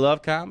 right? I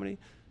love comedy,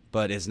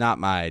 but it's not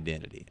my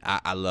identity.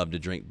 I love to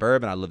drink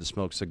bourbon. I love to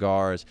smoke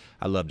cigars.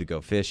 I love to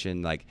go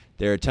fishing. Like,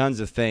 there are tons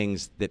of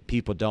things that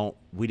people don't.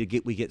 We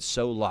get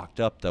so locked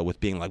up, though, with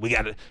being like, we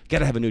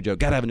gotta have a new joke,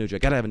 gotta have a new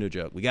joke, gotta have a new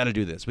joke. We gotta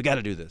do this. We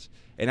gotta do this.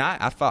 And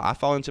I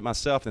fall into it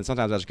myself, and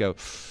sometimes I just go,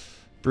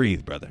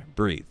 breathe, brother,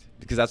 breathe.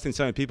 Because I've seen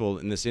so many people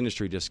in this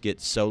industry just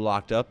get so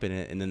locked up in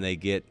it, and then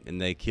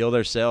they kill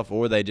themselves,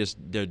 or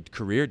their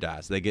career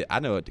dies. I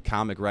know a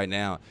comic right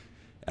now,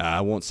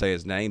 I won't say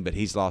his name, but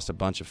he's lost a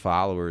bunch of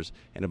followers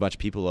and a bunch of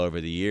people over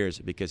the years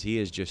because he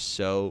is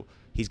just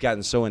he's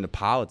gotten so into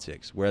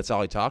politics where that's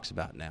all he talks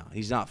about now.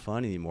 He's not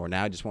fun anymore.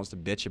 Now he just wants to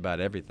bitch about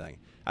everything.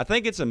 I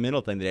think it's a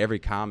mental thing that every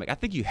comic, I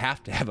think you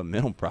have to have a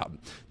mental problem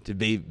to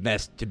be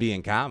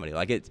in comedy.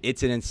 Like,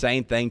 it's an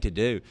insane thing to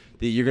do,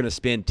 that you're going to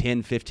spend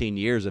 10, 15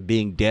 years of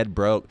being dead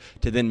broke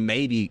to then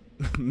maybe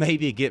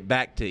maybe get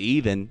back to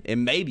even,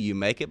 and maybe you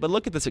make it. But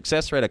look at the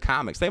success rate of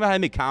comics. Think about how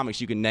many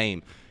comics you can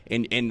name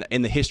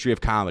in the history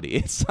of comedy.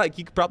 It's like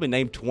you could probably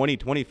name 20,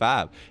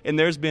 25. And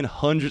there's been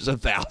hundreds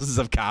of thousands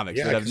of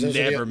comics that have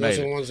never made it. Those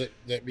are the ones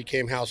that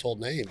became household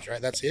names,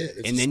 right? That's it.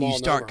 It's and then you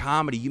start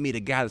comedy. You meet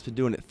a guy that's been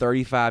doing it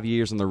 35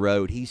 years on the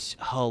road. He's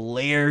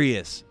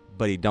hilarious,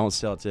 but he don't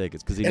sell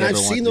tickets because he never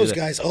wants to do that. And I've seen those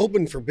guys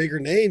open for bigger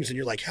names, and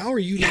you're like, how are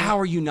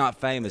you not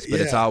famous?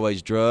 But it's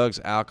always drugs,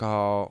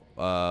 alcohol,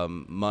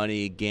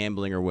 money,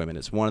 gambling, or women.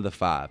 It's one of the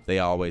 5. They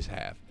always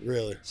have.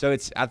 Really? So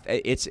it's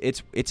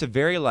a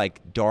very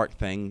like dark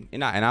thing,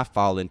 and I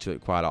fall into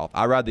it quite often.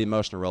 I ride the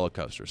emotional roller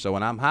coaster. So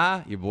when I'm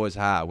high, your boy's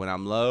high. When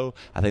I'm low,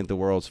 I think the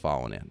world's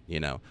falling in.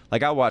 You know,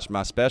 like I watched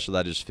my special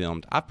I just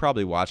filmed. I've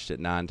probably watched it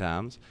 9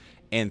 times.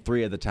 And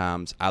 3 of the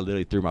times, I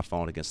literally threw my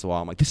phone against the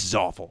wall. I'm like, this is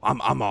awful. I'm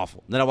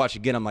awful. And then I watch it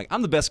again. I'm like,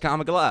 I'm the best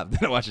comic alive.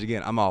 Then I watch it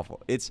again. I'm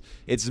awful. It's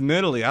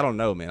mentally, I don't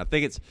know, man. I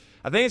think it's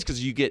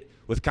because you get,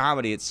 with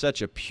comedy, it's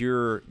such a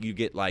pure, you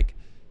get like,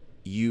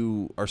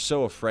 you are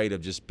so afraid of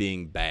just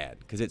being bad.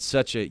 Because it's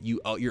such a,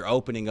 you're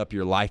opening up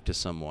your life to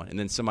someone. And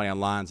then somebody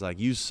online's like,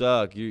 you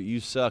suck. You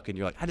suck. And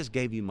you're like, I just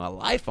gave you my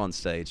life on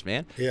stage,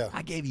 man. Yeah.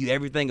 I gave you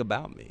everything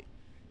about me.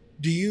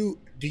 Do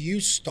you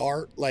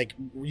start, like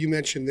you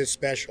mentioned this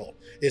special,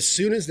 as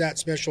soon as that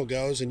special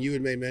goes, and you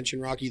had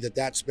mention, Rocky,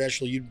 that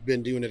special, you've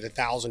been doing it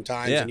 1,000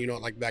 times and you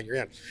don't like back of your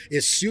hand.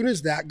 As soon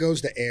as that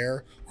goes to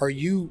air, are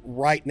you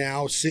right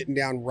now sitting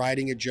down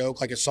writing a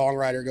joke like a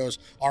songwriter goes,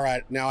 all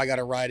right, now I got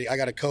to write it. I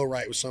got to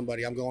co-write with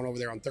somebody. I'm going over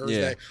there on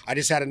Thursday. Yeah. I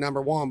just had a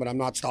number 1, but I'm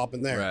not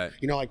stopping there. Right.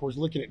 You know, like we're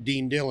looking at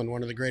Dean Dillon,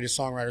 one of the greatest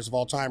songwriters of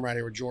all time, right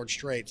here with George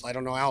Strait. So I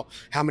don't know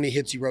how many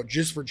hits he wrote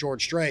just for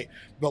George Strait,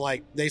 but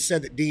like they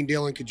said that Dean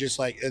Dillon could just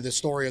like the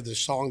story of the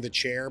song The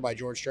Chair by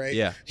George Strait.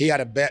 Yeah. He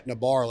had a bet in a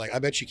bar, like, I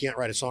bet you can't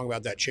write a song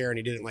about that chair, and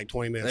he did it in like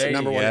 20 minutes. There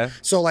Number 1.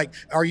 So like,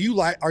 are you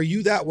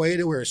that way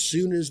to where as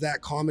soon as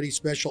that comedy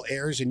special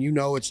airs and you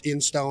know it's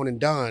in stone and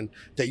done,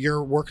 that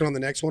you're working on the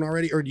next one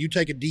already? Or do you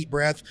take a deep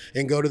breath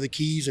and go to the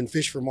Keys and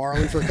fish for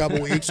marlin for a couple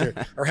weeks?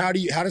 Or how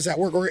does that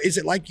work? Or is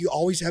it like you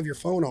always have your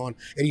phone on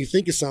and you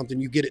think of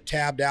something, you get it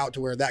tabbed out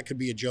to where that could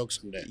be a joke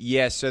someday?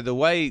 Yeah, so the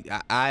way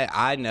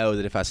I know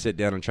that if I sit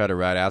down and try to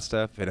write out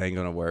stuff, it ain't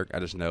going to work. I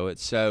just know it.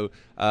 So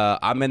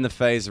I'm in the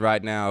phase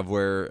right now of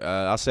where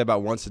I'll say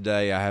about once a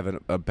day I have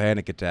a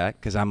panic attack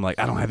because I'm like,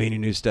 I don't have any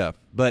new stuff.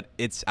 But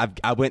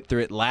I went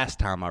through it last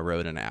time I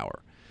wrote an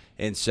hour.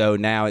 And so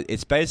now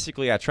it's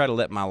basically I try to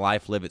let my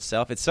life live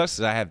itself. It sucks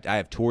because I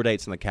have tour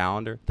dates in the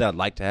calendar that I'd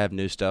like to have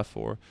new stuff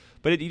for.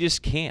 But you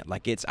just can't.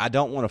 Like I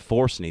don't want to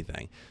force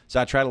anything.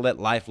 So I try to let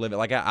life live it.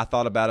 Like I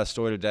thought about a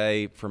story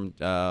today from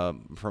my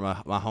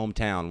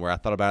hometown where I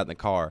thought about it in the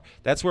car.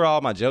 That's where all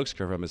my jokes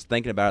come from, is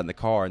thinking about it in the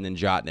car and then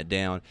jotting it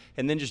down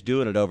and then just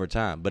doing it over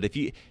time. But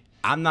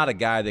I'm not a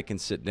guy that can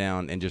sit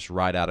down and just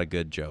write out a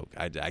good joke.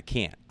 I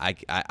can't.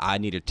 I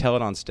need to tell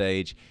it on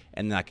stage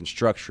and then I can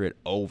structure it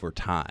over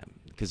time.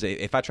 Because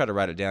if I try to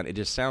write it down, it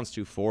just sounds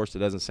too forced. It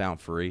doesn't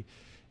sound free.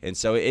 And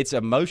so it's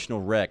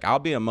emotional wreck. I'll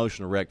be an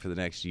emotional wreck for the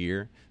next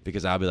year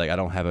because I'll be like, I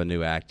don't have a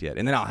new act yet.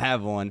 And then I'll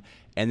have one,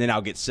 and then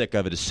I'll get sick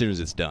of it as soon as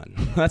it's done.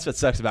 That's what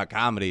sucks about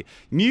comedy.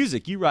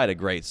 Music, you write a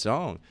great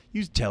song.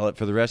 You tell it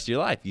for the rest of your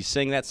life. You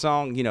sing that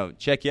song,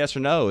 Check Yes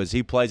or No, as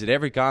he plays at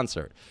every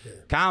concert. Yeah.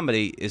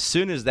 Comedy, as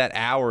soon as that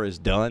hour is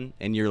done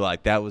and you're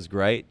like, that was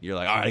great, you're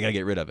like, all right, I got to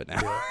get rid of it now.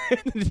 Yeah.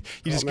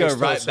 You just go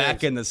right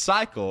back in the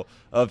cycle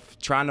of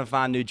trying to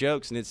find new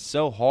jokes, and it's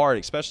so hard,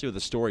 especially with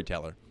a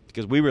storyteller.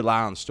 Because we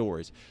rely on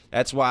stories.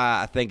 That's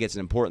why I think it's an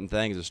important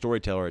thing as a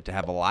storyteller to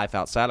have a life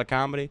outside of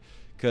comedy.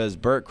 Because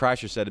Bert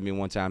Kreischer said to me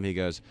one time, he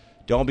goes,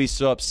 don't be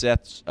so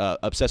obsessed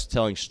with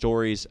telling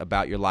stories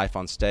about your life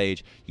on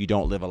stage, you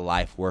don't live a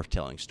life worth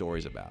telling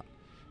stories about.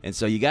 And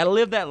so you got to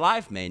live that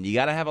life, man. You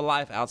got to have a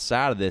life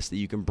outside of this that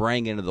you can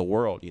bring into the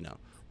world,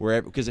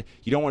 wherever, because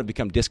you don't want to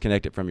become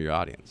disconnected from your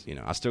audience.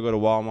 I still go to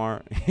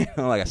Walmart,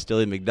 like I still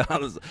eat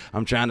McDonald's.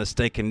 I'm trying to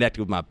stay connected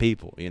with my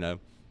people,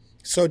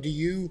 So do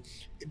you,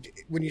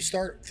 when you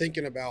start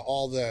thinking about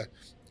all the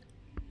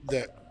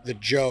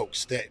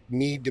jokes that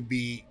need to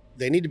be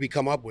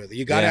come up with,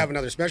 you got to have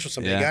another special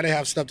someday. You got to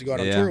have stuff to go out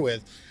on tour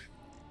with.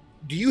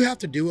 Do you have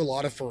to do a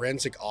lot of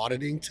forensic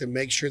auditing to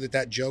make sure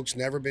that joke's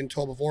never been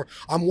told before?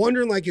 I'm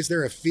wondering, like, is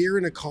there a fear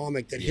in a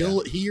comic that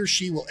he or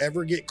she will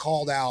ever get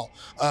called out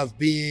of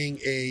being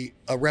a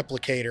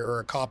replicator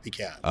or a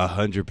copycat?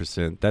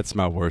 100%. That's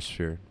my worst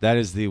fear. That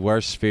is the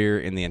worst fear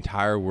in the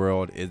entire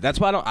world. That's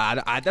why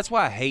that's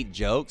why I hate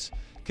jokes.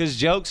 Because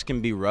jokes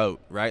can be wrote,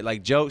 right?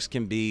 Like jokes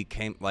you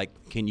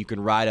can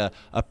write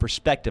a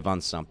perspective on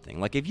something.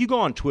 Like if you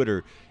go on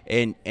Twitter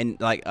and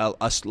like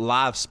a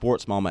live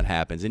sports moment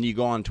happens and you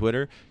go on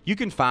Twitter, you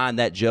can find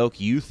that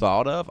joke you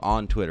thought of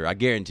on Twitter. I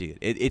guarantee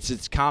it.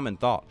 It's common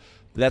thought.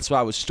 That's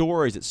why with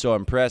stories it's so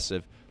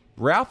impressive.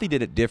 Ralphie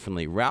did it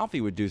differently.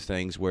 Ralphie would do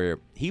things where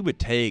he would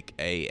take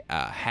a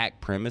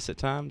hack premise at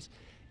times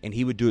and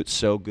he would do it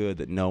so good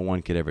that no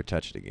one could ever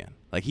touch it again.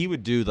 Like he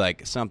would do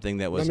like something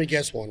that was. Let me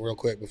guess one real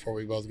quick before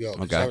we both go.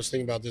 Okay. I was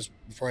thinking about this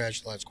before I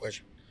asked the last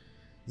question.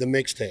 The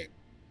mixtape.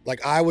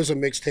 Like, I was a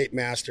mixtape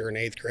master in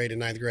 8th grade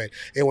and 9th grade.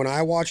 And when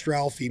I watched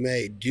Ralphie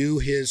May do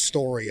his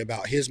story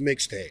about his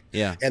mixtape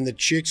and the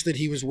chicks that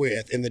he was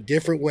with and the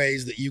different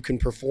ways that you can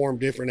perform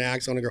different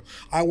acts on a girl,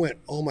 I went,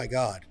 oh my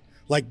God.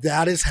 Like,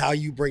 that is how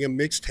you bring a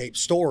mixtape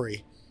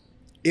story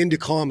into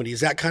comedy.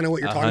 Is that kind of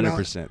what you're talking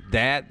 100%. about?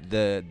 That,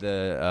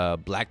 the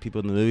black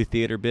people in the movie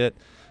theater bit,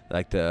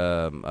 like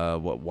the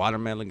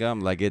watermelon gum,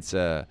 like it's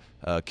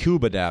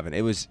Cuba diving.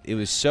 It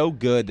was so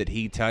good that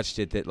he touched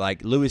it that,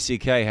 like, Louis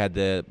C.K. had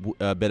the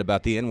bit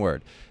about the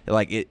N-word.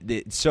 Like,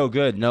 it's so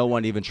good, no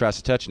one even tries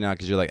to touch it now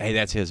because you're like, hey,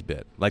 that's his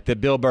bit. Like the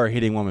Bill Burr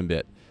hitting woman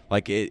bit.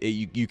 Like,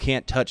 you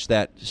can't touch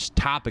that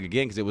topic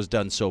again because it was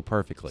done so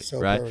perfectly,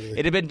 right? Perfectly.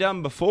 It had been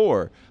done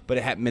before, but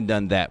it hadn't been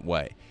done that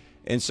way.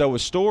 And so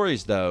with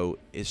stories, though,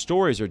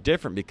 stories are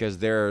different because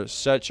they're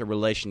such a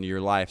relation to your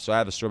life. So I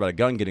have a story about a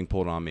gun getting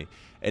pulled on me.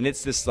 And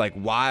it's this, like,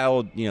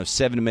 wild,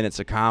 7 minutes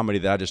of comedy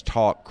that I just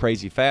talk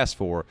crazy fast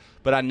for.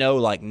 But I know,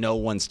 like, no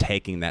one's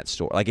taking that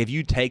story. Like, if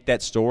you take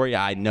that story,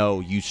 I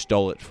know you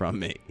stole it from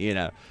me,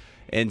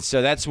 And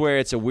so that's where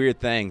it's a weird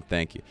thing.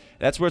 Thank you.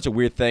 That's where it's a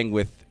weird thing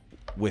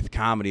with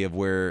comedy of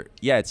where,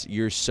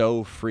 you're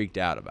so freaked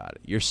out about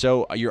it.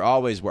 You're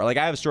always like,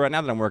 I have a story right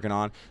now that I'm working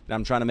on that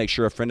I'm trying to make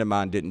sure a friend of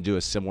mine didn't do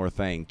a similar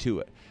thing to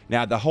it.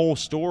 Now, the whole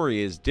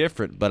story is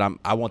different, but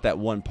I want that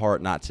one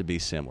part not to be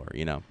similar,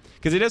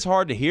 Because it is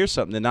hard to hear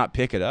something and not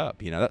pick it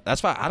up,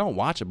 That's why I don't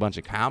watch a bunch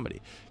of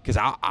comedy because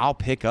I'll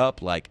pick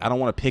up, like, I don't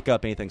want to pick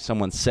up anything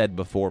someone said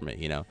before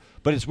me,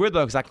 But it's weird,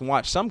 though, because I can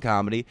watch some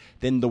comedy,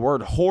 then the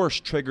word horse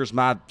triggers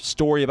my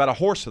story about a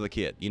horse for the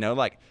kid,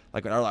 Like,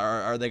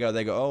 or they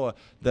go,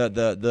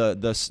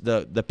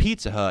 the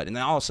Pizza Hut, and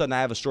then all of a sudden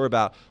I have a story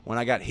about when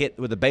I got hit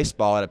with a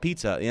baseball at a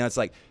Pizza Hut. It's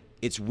like,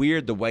 it's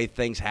weird the way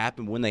things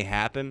happen. When they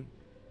happen,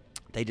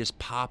 they just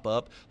pop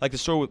up. Like the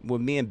story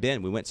with me and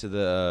Ben, we went to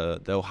the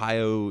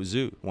Ohio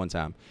Zoo one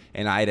time,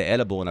 and I ate an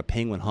edible, and a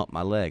penguin humped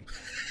my leg.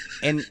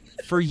 And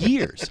for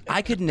years,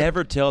 I could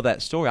never tell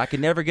that story. I could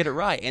never get it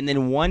right. And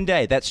then one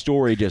day, that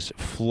story just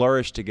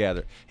flourished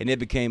together, and it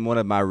became one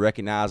of my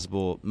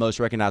most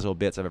recognizable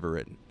bits I've ever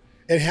written.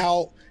 And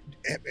how,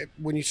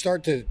 when you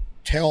start to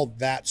tell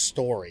that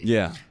story,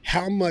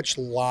 how much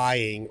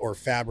lying or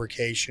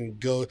fabrication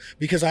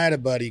because I had a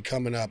buddy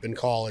coming up in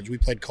college. We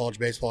played college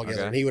baseball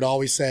together, and he would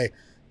always say,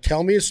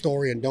 tell me a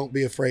story and don't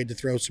be afraid to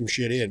throw some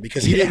shit in,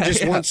 because he didn't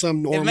just want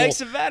some normal. It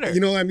makes it better. You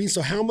know what I mean?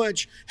 So how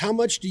much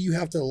do you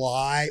have to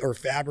lie or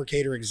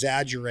fabricate or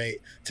exaggerate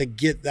to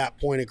get that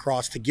point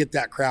across, to get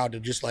that crowd to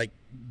just, like,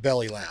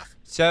 belly laugh?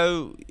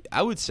 So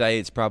I would say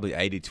it's probably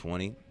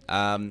 80-20.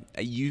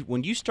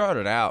 When you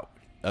started out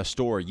a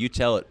story, you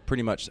tell it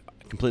pretty much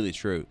completely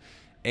true.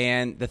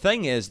 And the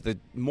thing is, the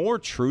more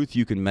truth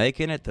you can make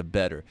in it, the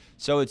better.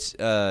 So it's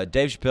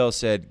Dave Chappelle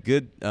said,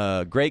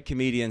 great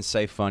comedians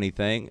say funny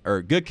things,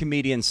 or good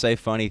comedians say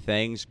funny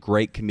things,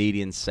 great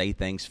comedians say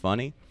things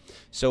funny.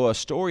 So a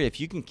story,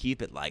 if you can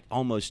keep it, like,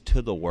 almost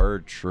to the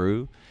word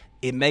true,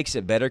 it makes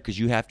it better because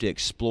you have to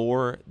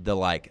explore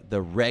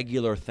the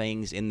regular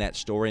things in that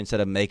story instead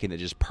of making it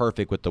just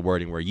perfect with the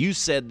wording where you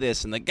said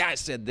this and the guy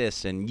said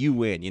this and you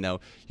win.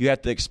 You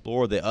have to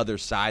explore the other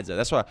sides of it.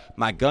 That's why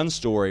my gun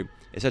story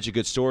is such a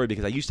good story,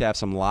 because I used to have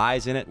some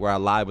lies in it where I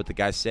lied what the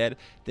guy said.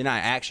 Then I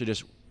actually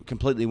just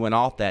completely went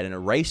off that and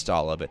erased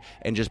all of it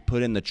and just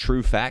put in the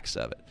true facts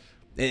of it.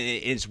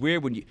 It's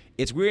weird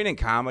it's weird in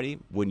comedy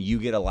when you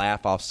get a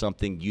laugh off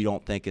something you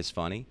don't think is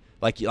funny.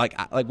 Like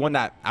one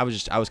night I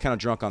was kind of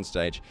drunk on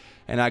stage,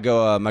 and I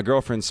go, my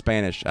girlfriend's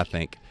Spanish, I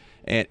think,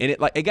 and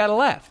it got a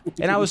laugh,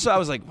 and I was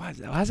like, why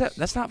is that?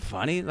 That's not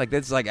funny. Like,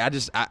 that's like I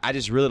just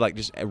really, like,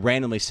 just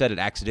randomly said it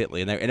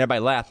accidentally, and everybody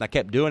laughed, and I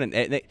kept doing it,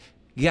 and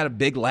you got a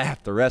big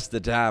laugh the rest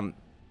of the time.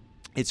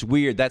 It's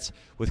weird. That's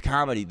with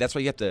comedy. That's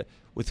why you have to.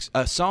 With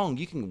a song,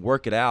 you can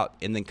work it out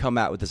and then come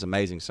out with this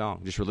amazing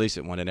song. Just release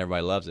it one day and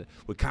everybody loves it.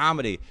 With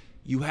comedy,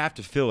 you have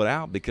to fill it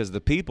out because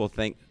the people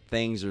think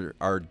things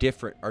are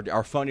different,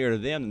 are funnier to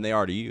them than they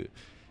are to you.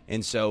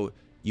 And so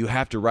you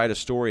have to write a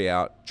story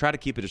out, try to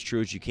keep it as true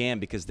as you can,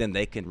 because then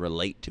they can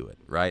relate to it,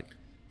 right?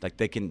 Like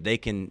they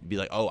can be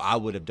like, oh, I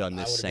would have done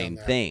this same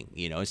thing,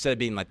 instead of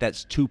being like,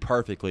 that's too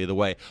perfectly the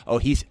way,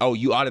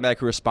 you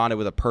automatically responded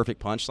with a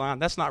perfect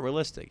punchline. That's not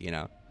realistic,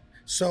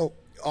 So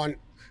on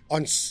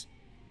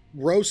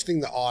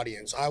roasting the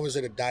audience, I was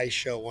at a dice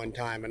show one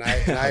time, and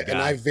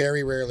I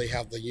very rarely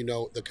have the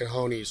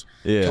cojones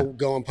to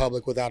go in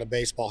public without a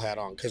baseball hat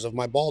on because of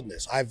my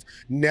baldness. I've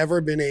never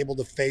been able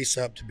to face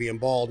up to being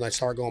bald, and I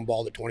started going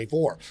bald at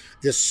 24.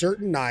 This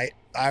certain night,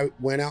 I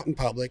went out in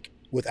public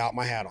without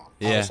my hat on.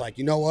 I was like,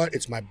 you know what?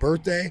 It's my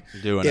birthday.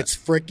 It's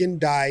freaking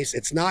dice.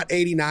 It's not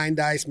 89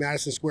 dice,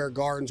 Madison Square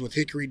Gardens with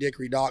Hickory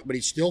Dickory Dock, but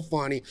he's still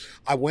funny.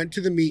 I went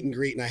to the meet and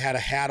greet, and I had a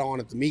hat on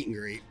at the meet and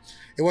greet.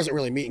 It wasn't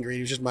really meet and greet.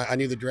 It was just I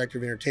knew the director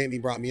of entertainment. He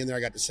brought me in there. I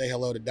got to say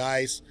hello to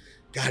Dice.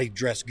 God, he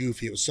dressed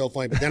goofy. It was so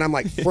funny. But then I'm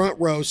like front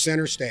row,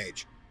 center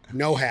stage,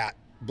 no hat,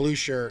 blue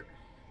shirt,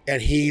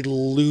 and he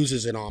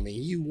loses it on me.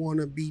 You want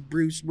to be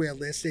Bruce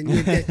Willis, and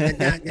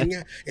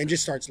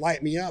just starts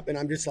lighting me up, and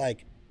I'm just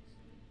like,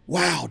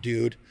 wow,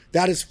 dude,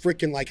 that is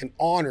freaking like an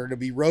honor to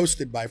be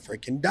roasted by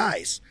freaking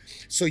Dice.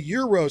 So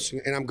you're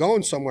roasting, and I'm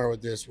going somewhere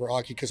with this,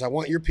 Rocky, because I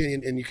want your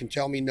opinion, and you can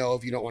tell me no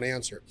if you don't want to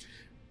answer.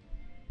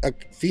 A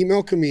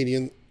female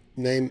comedian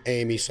named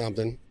Amy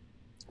something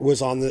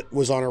was on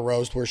a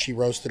roast where she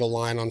roasted a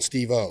line on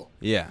Steve-O.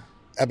 Yeah.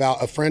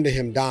 About a friend of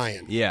him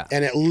dying. Yeah.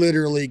 And it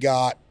literally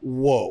got,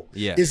 whoa.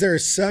 Yeah. Is there a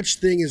such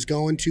thing as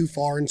going too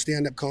far in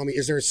stand-up comedy?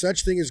 Is there a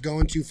such thing as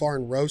going too far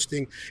in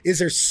roasting? Is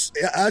there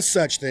a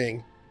such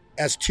thing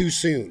as too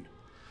soon?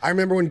 I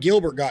remember when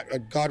Gilbert got,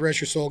 God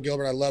rest your soul,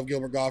 Gilbert. I love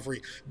Gilbert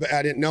Gottfried, but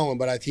I didn't know him,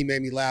 but he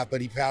made me laugh,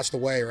 but he passed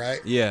away, right?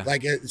 Yeah.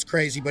 Like, it's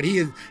crazy. But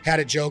he had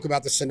a joke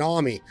about the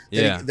tsunami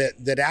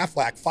that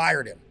Aflac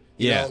fired him.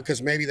 You know,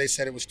 because maybe they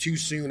said it was too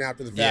soon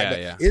after the fact.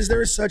 But is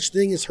there a such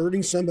thing as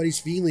hurting somebody's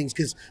feelings?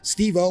 Because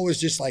Steve-O is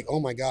just like, oh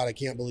my God, I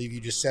can't believe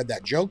you just said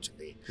that joke to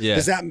me. Yeah.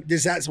 Do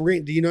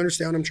you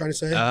understand what I'm trying to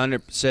say?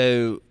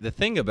 So the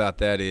thing about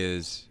that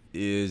is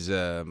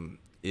you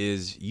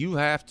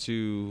have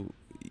to,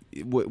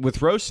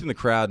 with roasting the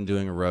crowd and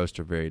doing a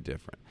roast are very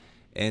different.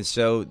 And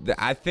so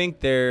I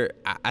think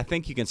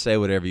you can say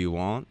whatever you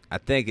want. I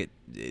think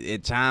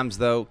at times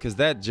though, because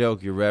that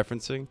joke you're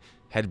referencing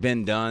had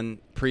been done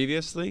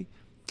previously,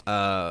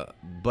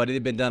 but it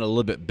had been done a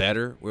little bit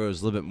better, where it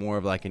was a little bit more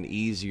of like an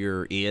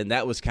easier in.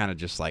 That was kind of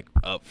just like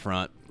up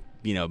front,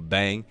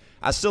 bang.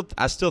 I still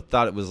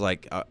thought it was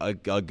like a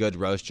good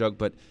roast joke,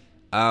 but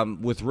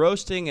with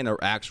roasting and an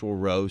actual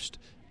roast,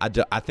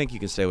 I think you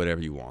can say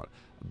whatever you want.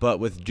 But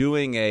with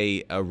doing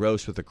a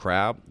roast with the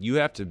crowd, you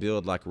have to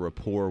build like a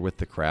rapport with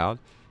the crowd,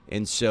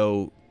 and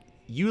so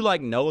you like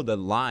know the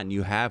line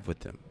you have with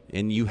them.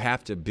 And you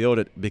have to build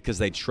it because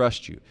they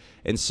trust you.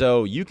 And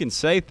so you can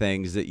say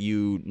things that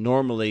you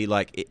normally,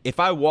 like, if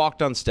I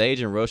walked on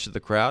stage and roasted the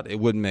crowd, it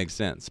wouldn't make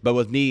sense. But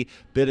with me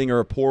building a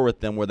rapport with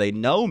them where they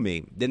know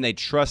me, then they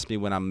trust me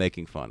when I'm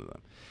making fun of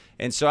them.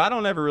 And so I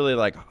don't ever really,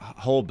 like,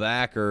 hold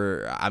back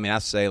I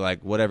say,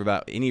 like, whatever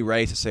about any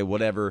race. I say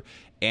whatever.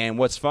 And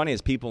what's funny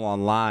is people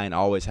online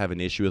always have an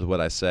issue with what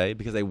I say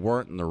because they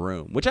weren't in the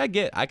room, which I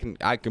get.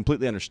 I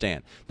completely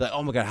understand. They're like,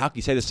 oh, my God, how can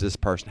you say this to this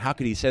person? How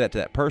could he say that to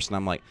that person?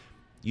 I'm like,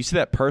 you see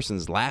that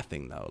person's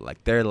laughing, though.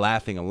 Like, they're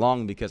laughing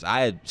along because I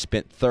had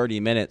spent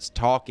 30 minutes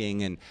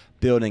talking and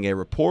building a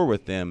rapport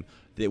with them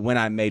that when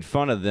I made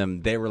fun of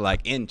them, they were, like,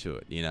 into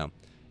it,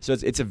 So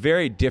it's a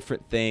very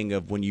different thing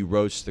of when you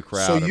roast the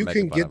crowd. So you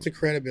can get the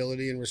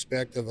credibility and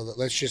respect of,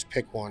 let's just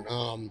pick one,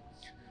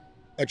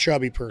 a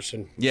chubby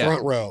person,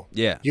 front row.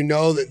 Yeah. You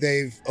know that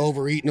they've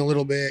overeaten a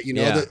little bit,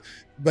 that.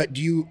 But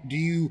do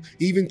you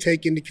even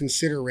take into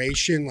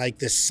consideration like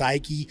the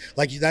psyche?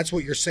 Like that's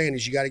what you're saying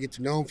is you got to get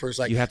to know them first.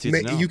 Like you have to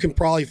know. You can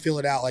probably feel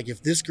it out. Like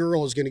if this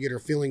girl is going to get her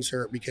feelings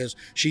hurt because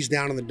she's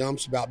down in the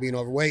dumps about being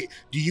overweight,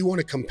 do you want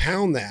to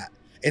compound that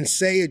and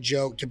say a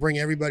joke to bring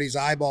everybody's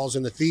eyeballs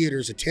in the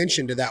theater's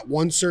attention to that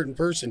one certain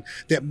person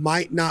that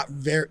might not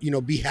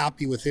be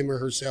happy with him or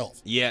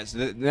herself? Yes,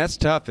 that's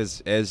tough.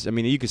 As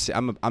you can see,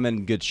 I'm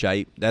in good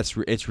shape.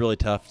 It's really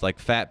tough. Like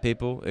fat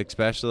people,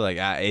 especially,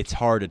 it's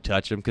hard to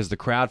touch them because the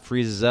crowd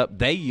freezes up.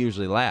 They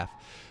usually laugh,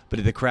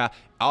 but the crowd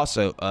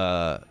also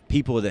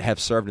people that have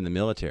served in the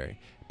military.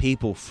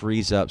 People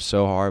freeze up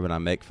so hard when I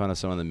make fun of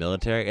someone in the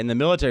military. And the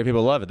military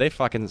people love it. They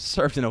fucking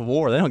served in a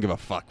war. They don't give a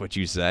fuck what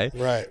you say.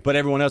 Right. But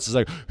everyone else is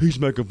like, he's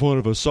making fun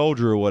of a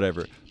soldier or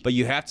whatever. But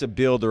you have to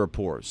build the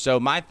rapport. So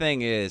my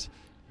thing is,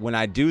 when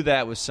I do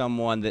that with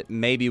someone that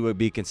maybe would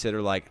be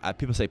considered like,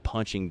 people say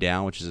punching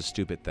down, which is a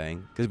stupid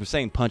thing. Because if you're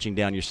saying punching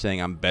down, you're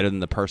saying I'm better than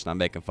the person I'm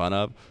making fun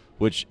of.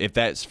 Which, if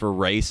that's for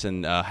race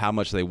and how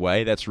much they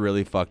weigh, that's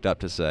really fucked up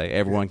to say.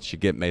 Everyone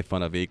should get made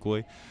fun of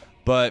equally.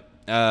 But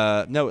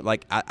no,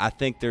 like I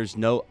think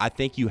I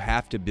think you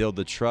have to build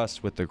the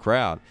trust with the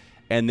crowd,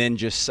 and then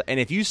and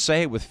if you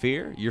say it with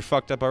fear, you're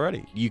fucked up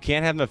already. You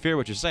can't have no fear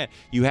what you're saying.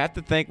 You have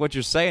to think what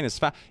you're saying is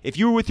fine. If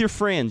you were with your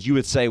friends, you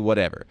would say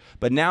whatever.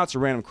 But now it's a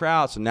random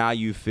crowd, so now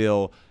you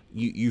feel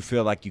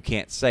like you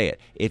can't say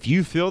it. If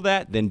you feel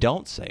that, then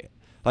don't say it.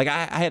 Like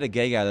I had a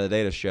gay guy the other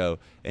day at a show,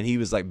 and he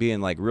was like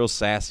being like real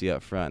sassy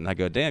up front, and I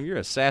go, "Damn, you're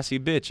a sassy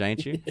bitch,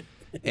 ain't you?"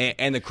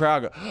 and the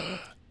crowd go.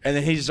 And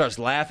then he just starts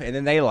laughing, and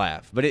then they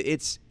laugh. But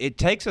it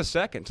takes a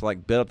second to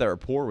like build up that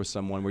rapport with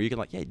someone where you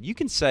can you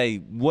can say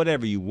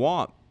whatever you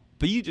want,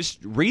 but you just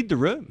read the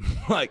room,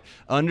 like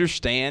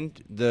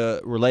understand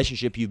the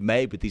relationship you've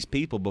made with these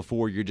people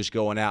before you're just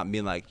going out and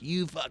being like,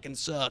 you fucking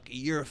suck,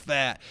 you're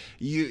fat,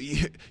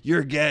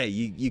 you're gay.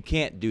 You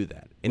can't do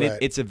that. And right.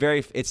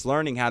 It's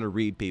learning how to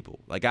read people.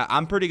 Like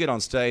I'm pretty good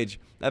on stage.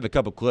 I have a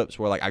couple clips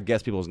where like I've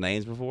guessed people's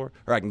names before,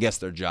 or I can guess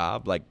their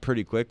job like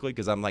pretty quickly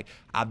because I'm like,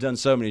 I've done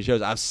so many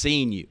shows. I've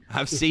seen you,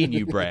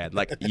 Brad.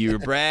 Like you're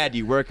Brad.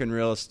 You work in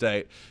real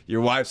estate.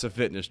 Your wife's a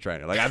fitness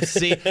trainer. Like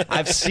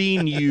I've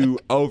seen you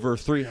over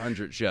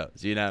 300 shows.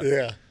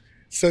 Yeah.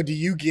 So do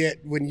you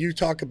get, when you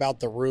talk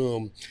about the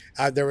room,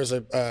 there was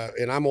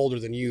and I'm older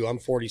than you, I'm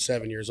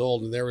 47 years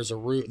old, and there was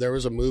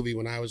a movie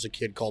when I was a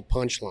kid called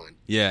Punchline.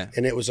 Yeah.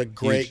 And it was a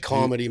great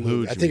comedy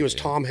movie. I think it was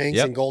Tom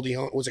Hanks and Goldie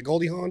Hawn. Was it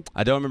Goldie Hawn?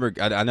 I don't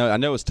remember. I know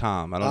it was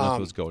Tom. I don't know if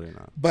it was Goldie or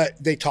not.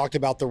 But they talked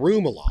about the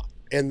room a lot.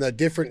 and the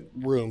different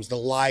rooms, the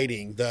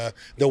lighting, the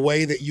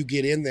way that you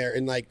get in there,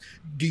 and like,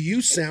 do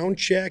you sound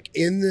check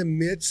in the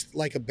midst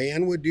like a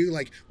band would do?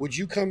 Like, would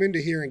you come into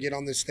here and get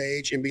on this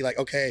stage and be like,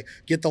 okay,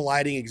 get the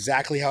lighting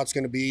exactly how it's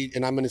going to be,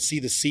 and I'm going to see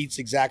the seats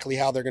exactly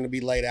how they're going to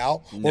be laid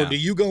out? No. Or do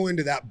you go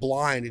into that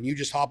blind and you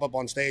just hop up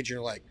on stage and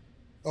you're like,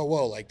 oh,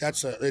 whoa, like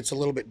it's a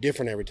little bit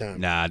different every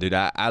time? Nah, dude,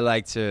 I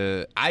like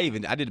to. I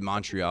did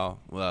Montreal,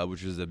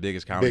 which was the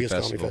biggest comedy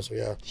festival.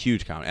 Yeah.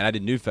 Huge comedy, and I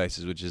did New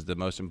Faces, which is the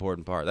most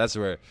important part. That's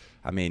where,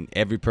 I mean,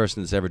 every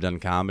person that's ever done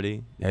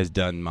comedy has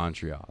done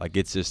Montreal. Like,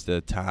 it's just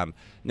the time.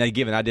 Now,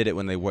 given I did it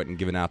when they weren't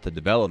giving out the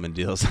development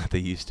deals that they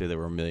used to, that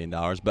were $1 million,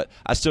 but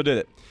I still did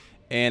it.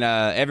 And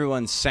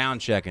everyone's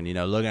sound checking,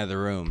 looking at the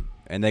room,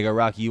 and they go,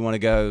 "Rocky, you want to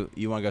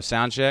go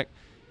sound check?"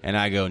 And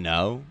I go,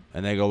 "No."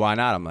 And they go, "Why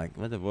not?" I'm like,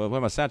 what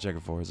am I sound checking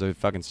for? It's a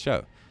fucking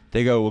show.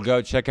 They go, "Well,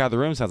 go check out the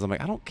room sounds." I'm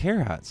like, "I don't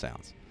care how it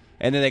sounds."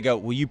 And then they go,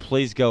 "Will you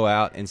please go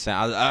out and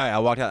sound?" All right, I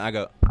walked out and I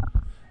go,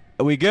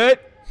 "Are we good?"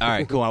 All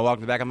right, cool. I walked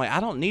in the back. I'm like, I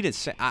don't need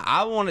it.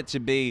 I want it to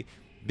be,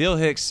 Bill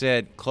Hicks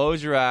said,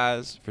 close your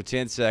eyes for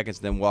 10 seconds,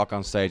 then walk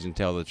on stage and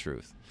tell the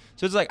truth.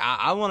 So it's like,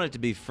 I want it to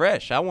be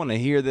fresh. I want to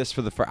hear this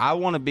for the first. I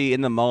want to be in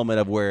the moment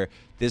of where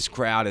this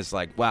crowd is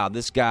like, wow,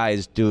 this guy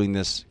is doing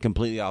this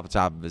completely off the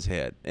top of his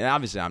head. And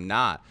obviously I'm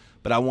not,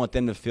 but I want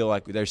them to feel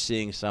like they're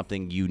seeing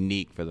something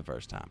unique for the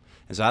first time.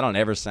 And so I don't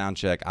ever sound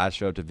check. I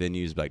show up to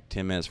venues like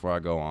 10 minutes before I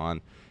go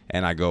on,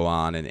 and I go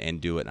on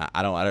and do it. And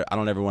I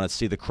don't ever want to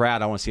see the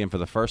crowd. I want to see them for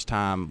the first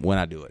time when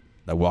I do it.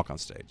 I walk on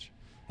stage.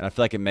 And I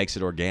feel like it makes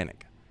it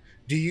organic.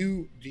 Do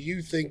you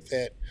think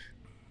that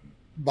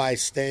by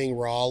staying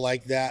raw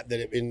like that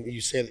and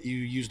you say that you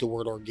use the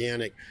word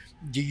organic,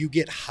 do you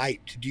get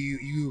hyped? Do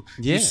you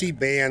see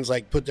bands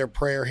like put their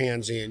prayer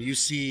hands in? You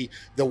see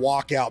the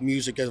walkout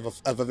music of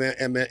an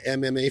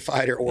MMA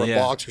fighter or a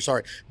boxer.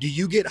 Sorry, do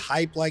you get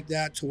hyped like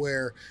that to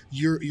where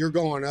you're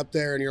going up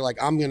there and you're like,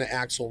 I'm gonna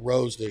Axl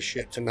Rose this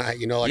shit tonight?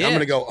 I'm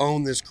gonna go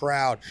own this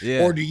crowd.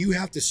 Yeah. Or do you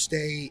have to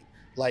stay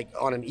like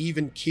on an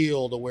even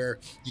keel to where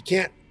you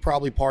can't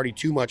probably party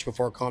too much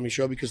before a comedy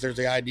show because there's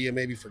the idea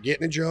maybe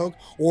forgetting a joke?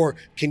 Or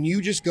can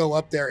you just go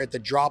up there at the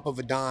drop of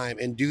a dime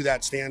and do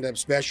that stand-up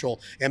special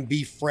and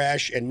be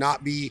fresh and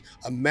not be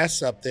a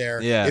mess up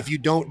there if you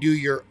don't do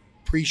your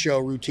pre-show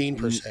routine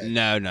per se?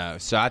 No.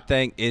 So I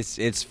think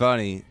it's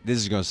funny. This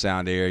is going to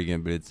sound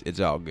arrogant, but it's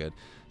all good.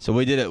 So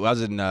we did it. I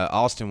was in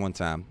Austin one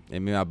time,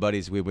 and me and my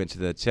buddies, we went to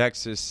the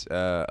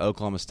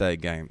Texas-Oklahoma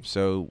State game.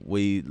 So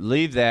we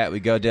leave that. We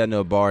go down to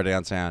a bar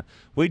downtown.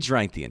 We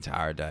drank the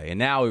entire day, and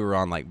now we were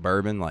on, like,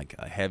 bourbon, like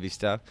heavy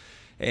stuff.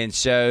 And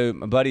so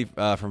my buddy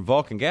from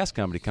Vulcan Gas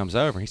Company comes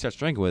over, and he starts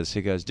drinking with us.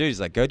 He goes, dude,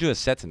 he's like, go do a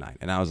set tonight.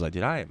 And I was like,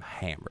 dude, I am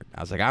hammered. I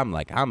was like, I'm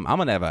going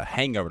to have a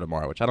hangover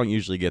tomorrow, which I don't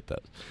usually get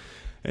those.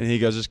 And he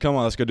goes, just come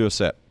on, let's go do a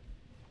set.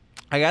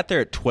 I got there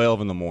at 12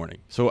 in the morning.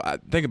 So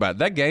think about it.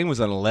 That game was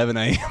at 11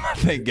 a.m. I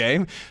think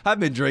game. I've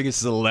been drinking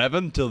since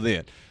 11 till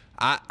then.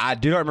 I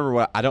don't remember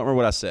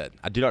what I said.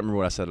 I do not remember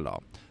what I said at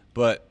all.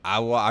 But I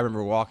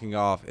remember walking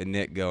off and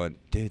Nick going,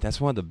 dude, that's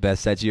one of the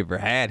best sets you ever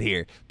had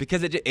here.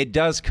 Because it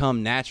does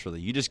come naturally.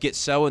 You just get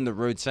so in the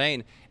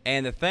routine.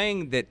 And the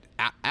thing that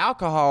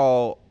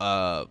alcohol,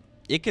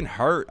 it can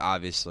hurt,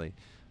 obviously.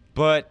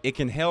 But it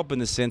can help in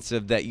the sense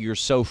of that you're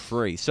so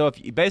free. So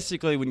if you,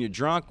 basically when you're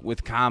drunk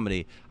with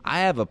comedy, I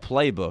have a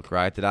playbook,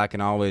 right, that I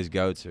can always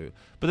go to.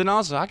 But then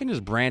also I can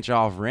just branch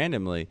off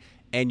randomly,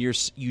 and you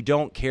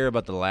don't care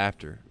about the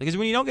laughter. Because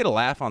when you don't get a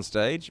laugh on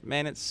stage,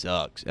 man, it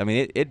sucks. I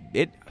mean,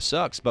 it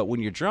sucks. But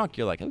when you're drunk,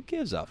 you're like, who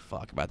gives a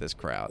fuck about this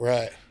crowd?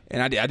 Right.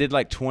 And I did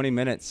like 20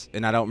 minutes,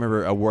 and I don't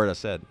remember a word I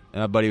said.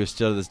 And my buddy was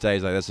still to this day,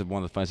 he's like, that's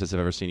one of the funniest sets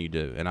I've ever seen you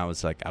do. And I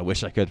was like, I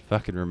wish I could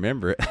fucking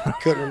remember it.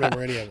 Couldn't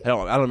remember any of it. I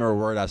don't remember a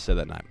word I said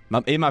that night.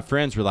 Even my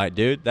friends were like,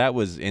 dude, that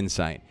was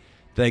insane.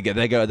 They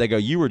go,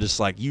 you were just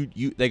like,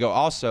 they go,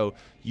 also,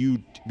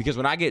 because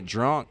when I get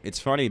drunk, it's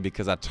funny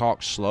because I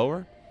talk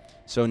slower.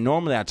 So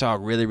normally I talk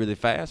really, really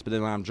fast, but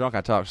then when I'm drunk,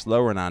 I talk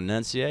slower and I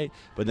enunciate.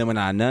 But then when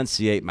I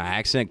enunciate, my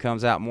accent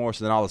comes out more.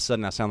 So then all of a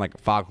sudden I sound like a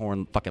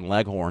foghorn, fucking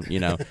leghorn,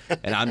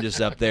 and I'm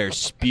just up there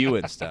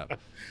spewing stuff.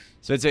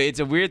 So it's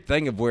a weird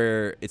thing of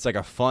where it's like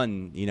a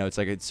fun, it's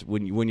like it's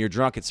when you're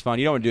drunk, it's fun.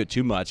 You don't want to do it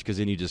too much because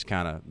then you just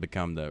kind of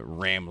become the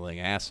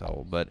rambling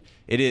asshole. But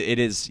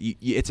it's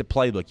a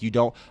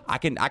playbook.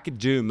 I could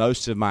do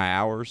most of my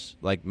hours.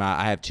 Like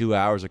I have 2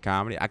 hours of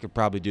comedy. I could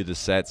probably do the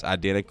sets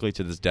identically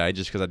to this day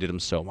just because I did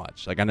them so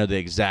much. Like I know the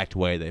exact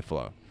way they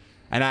flow.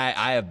 And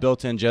I have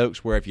built-in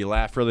jokes where if you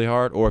laugh really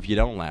hard or if you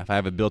don't laugh, I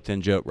have a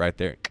built-in joke right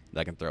there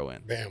that I can throw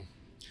in. Bam.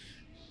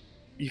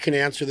 You can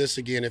answer this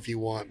again if you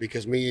want,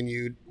 because me and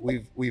you,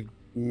 we've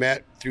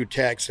met through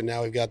text and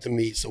now we've got to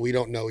meet, so we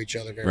don't know each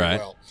other very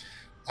well.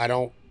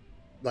 I'm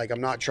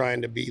not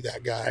trying to be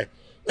that guy,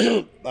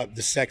 the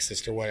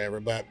sexist or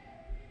whatever, but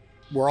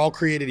we're all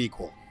created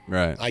equal.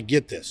 Right. I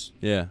get this.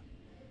 Yeah.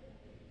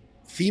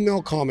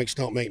 Female comics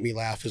don't make me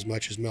laugh as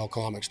much as male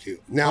comics do.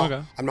 Now,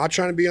 okay. I'm not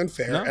trying to be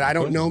unfair, and I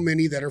don't know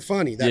many that are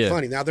funny.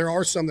 Funny. Now, there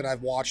are some that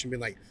I've watched and been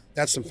like,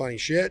 that's some funny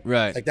shit.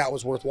 Right. Like, that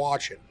was worth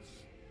watching.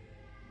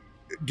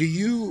 do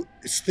you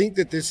think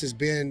that this has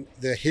been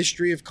the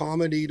history of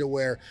comedy to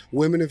where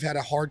women have had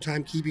a hard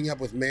time keeping up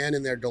with men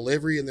in their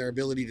delivery and their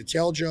ability to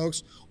tell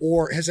jokes?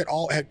 Or has it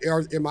all,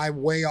 or am I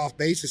way off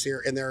basis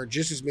here? And there are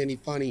just as many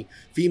funny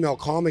female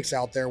comics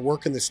out there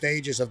working the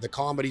stages of the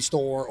Comedy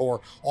Store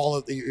or all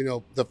of the, you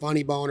know, the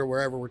Funny Bone or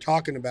wherever we're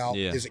talking about.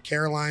 Yeah. Is it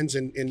Caroline's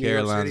in New York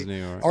Caroline's, City?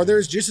 New York. Are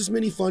there just as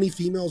many funny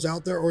females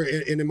out there, or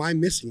and am I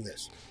missing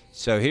this?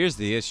 So here's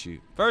the issue.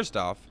 First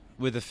off,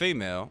 with a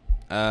female,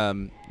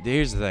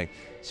 here's the thing.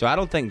 So I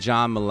don't think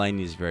John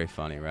Mulaney is very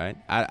funny, right?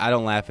 I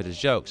don't laugh at his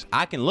jokes.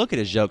 I can look at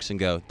his jokes and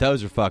go,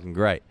 those are fucking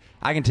great.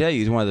 I can tell you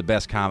he's one of the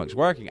best comics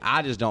working.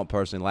 I just don't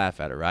personally laugh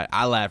at it, right?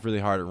 I laugh really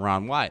hard at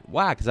Ron White.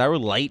 Why? Because I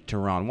relate to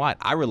Ron White.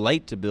 I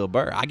relate to Bill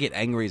Burr. I get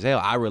angry as hell.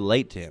 I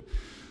relate to him.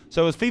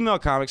 So with female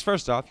comics,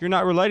 first off, you're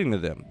not relating to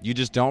them. You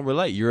just don't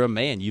relate. You're a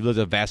man. You live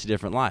a vastly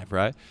different life,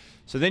 right?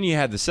 So then you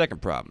have the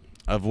second problem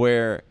of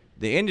where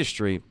the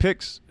industry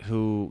picks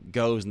who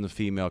goes in the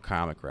female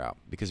comic route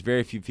because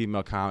very few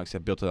female comics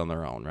have built it on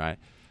their own, right?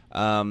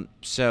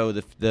 So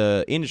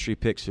the industry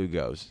picks who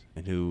goes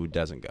and who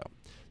doesn't go.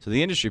 So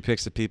the industry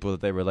picks the people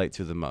that they relate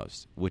to the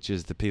most, which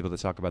is the people that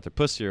talk about their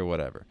pussy or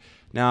whatever.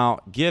 Now,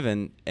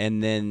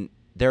 and then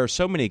there are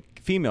so many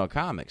female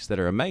comics that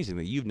are amazing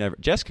that you've never.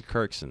 Jessica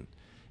Kirkson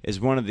is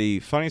one of the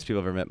funniest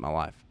people I've ever met in my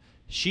life.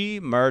 She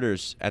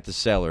murders at the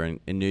Cellar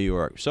in New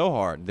York so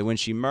hard that when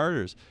she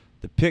murders,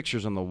 the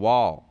pictures on the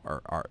wall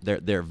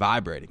they're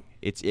vibrating.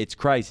 It's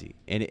crazy.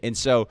 And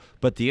so,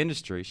 but the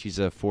industry, she's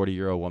a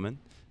 40-year-old woman,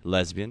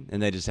 lesbian,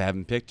 and they just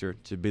haven't picked her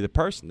to be the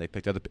person. They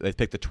picked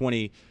the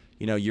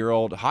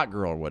 20-year-old hot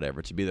girl or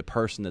whatever to be the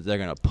person that they're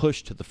going to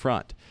push to the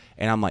front.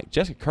 And I'm like,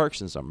 Jessica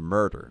Kirkson's a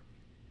murderer.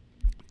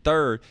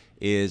 Third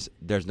is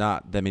there's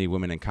not that many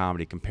women in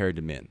comedy compared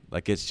to men.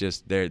 Like it's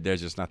just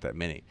there's just not that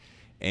many.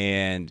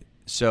 And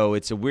so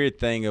it's a weird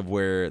thing of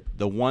where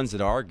the ones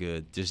that are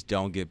good just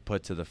don't get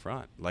put to the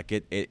front. Like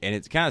and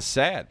it's kind of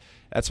sad.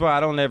 That's why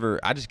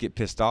I just get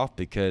pissed off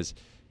because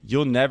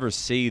you'll never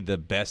see the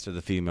best of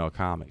the female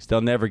comics.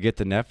 They'll never get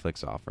the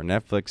Netflix offer.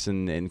 Netflix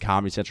and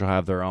Comedy Central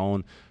have their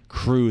own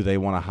crew they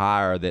want to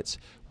hire that's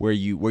where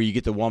you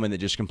get the woman that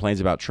just complains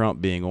about Trump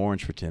being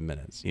orange for 10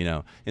 minutes, you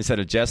know, instead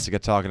of Jessica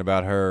talking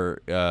about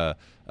her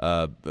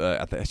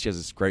I think she has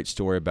this great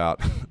story about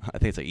I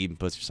think it's like eating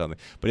pussy or something,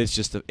 but it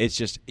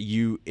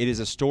is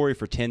a story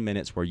for 10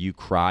 minutes where you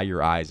cry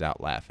your eyes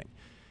out laughing.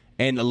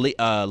 And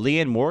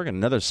Leanne Morgan,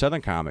 another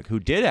Southern comic who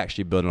did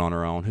actually build it on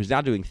her own, who's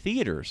now doing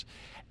theaters,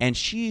 and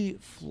she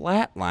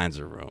flatlines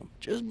a room,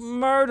 just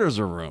murders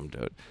a room,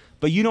 dude.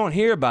 But you don't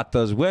hear about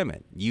those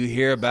women. You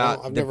hear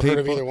about I've the never people, heard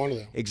of either one of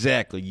them.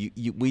 Exactly.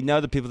 We know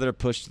the people that are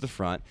pushed to the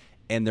front,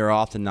 and they're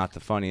often not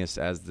the funniest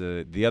as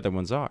the other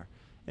ones are.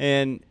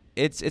 And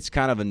it's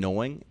kind of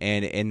annoying.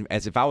 And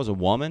as if I was a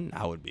woman,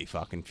 I would be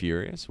fucking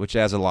furious, which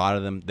as a lot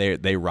of them,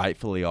 they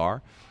rightfully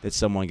are, that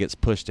someone gets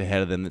pushed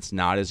ahead of them that's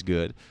not as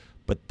good.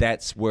 But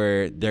that's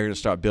where they're going to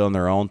start building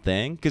their own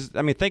thing. Because,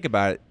 I mean, think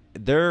about it.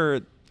 There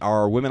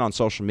are women on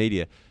social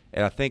media,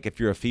 and I think if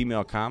you're a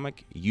female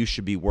comic, you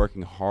should be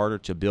working harder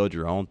to build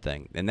your own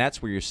thing. And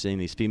that's where you're seeing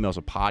these females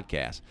with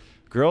podcasts.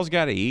 Girls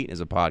Gotta Eat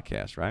is a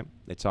podcast, right?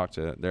 They talk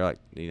to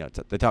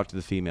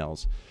the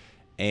females.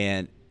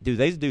 And, dude,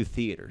 they do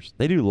theaters.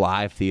 They do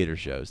live theater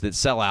shows that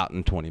sell out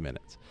in 20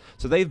 minutes.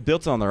 So they've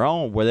built it on their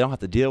own where they don't have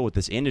to deal with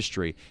this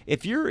industry.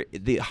 If you're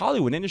the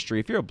Hollywood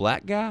industry, if you're a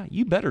black guy,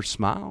 you better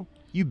smile.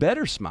 You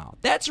better smile.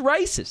 That's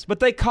racist.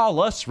 But they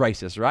call us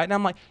racist, right? And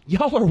I'm like,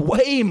 y'all are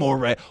way more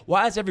racist.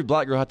 Why does every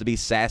black girl have to be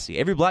sassy?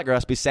 Every black girl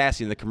has to be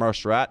sassy in the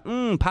commercial, right?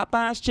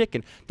 Popeye's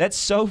chicken. That's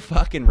so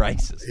fucking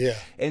racist. Yeah.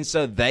 And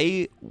so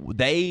they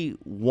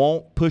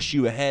won't push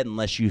you ahead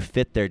unless you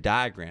fit their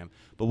diagram.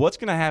 But what's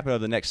going to happen over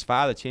the next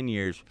 5 to 10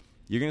 years,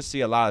 you're going to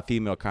see a lot of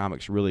female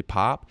comics really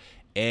pop,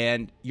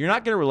 and you're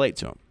not going to relate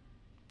to them.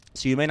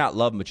 So you may not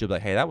love them, but you'll be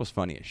like, hey, that was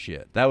funny as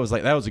shit. That was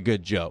a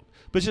good joke.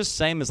 But it's just the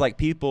same as like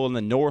people in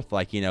the North,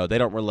 like, you know, they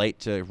don't relate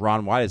to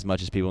Ron White as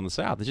much as people in the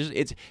South.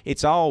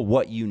 It's all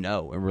what you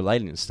know and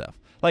relating to stuff.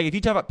 Like if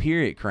you talk about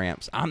period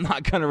cramps, I'm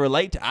not going to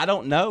relate to. I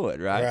don't know it,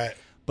 right? Right.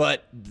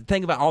 But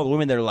think about all the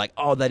women that are like,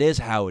 oh, that is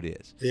how it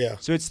is. Yeah.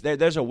 So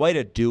there's a way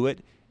to do it,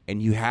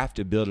 and you have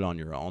to build it on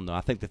your own. Though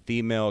I think the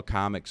female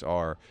comics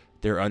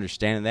they're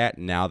understanding that,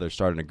 and now they're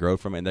starting to grow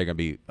from it, and they're going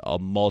to be a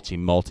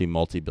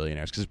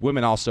multi-billionaires. Because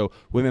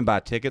women buy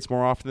tickets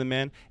more often than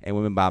men, and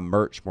women buy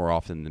merch more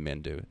often than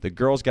men do. The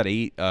Girls Gotta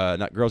Eat,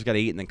 Girls Gotta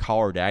Eat, and then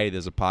Call Her Daddy.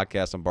 There's a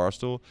podcast on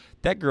Barstool.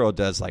 That girl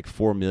does like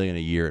 $4 million a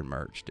year in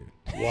merch, dude.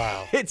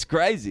 Wow. It's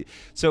crazy.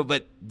 So,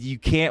 but you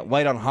can't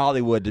wait on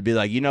Hollywood to be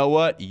like, you know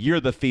what? You're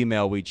the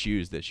female we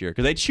choose this year,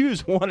 because they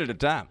choose one at a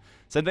time.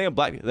 Same thing with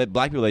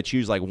black people. They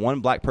choose like one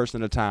black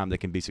person at a time that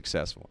can be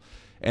successful.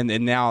 And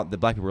then now the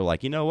black people are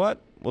like, you know what?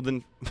 Well,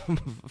 then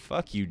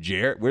fuck you,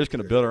 Jarrett. We're just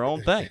going to build our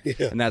own thing.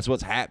 Yeah. And that's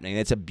what's happening.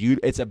 It's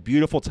a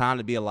beautiful time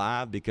to be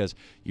alive because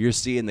you're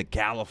seeing the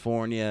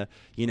California,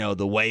 you know,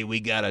 the way we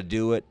got to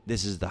do it.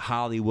 This is the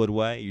Hollywood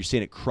way. You're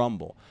seeing it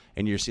crumble.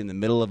 And you're seeing the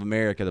middle of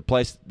America, the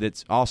place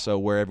that's also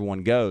where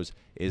everyone goes,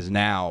 is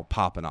now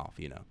popping off,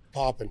 you know.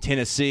 popping.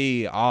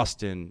 Tennessee,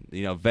 Austin,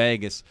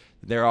 Vegas,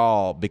 they're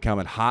all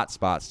becoming hot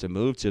spots to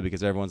move to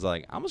because everyone's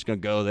like, I'm just going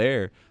to go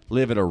there,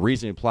 live at a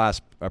reasonably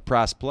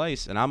priced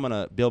place, and I'm going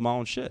to build my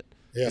own shit.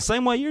 Yeah. The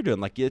same way you're doing.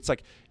 Like, it's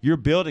like you're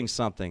building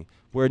something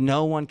where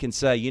no one can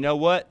say, you know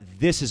what,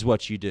 this is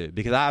what you do.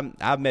 Because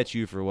I've met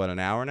you for, an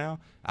hour now.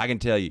 I can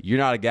tell you're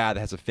not a guy that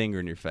has a finger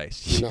in your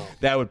face. No.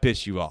 That would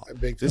piss you off.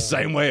 The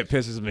same way it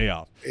pisses me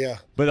off. Yeah.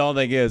 But the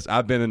only thing is,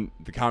 I've been in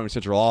the Comedy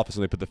Central office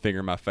and they put the finger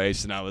in my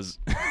face and I was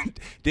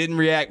didn't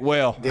react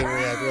well.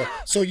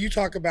 So you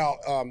talk about,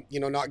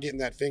 not getting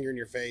that finger in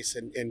your face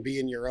and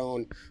being your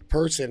own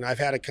person. I've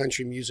had a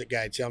country music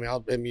guy tell me,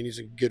 he's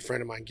a good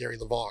friend of mine, Gary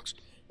LaVox,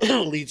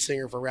 lead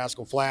singer for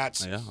Rascal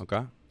Flatts. Yeah,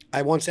 okay.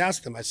 I once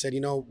asked him, I said,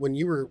 when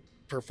you were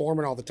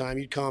performing all the time,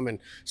 you'd come and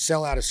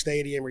sell out a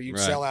stadium or you'd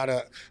sell out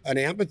an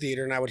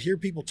amphitheater, and I would hear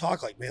people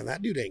talk like, man,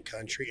 that dude ain't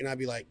country. And I'd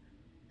be like,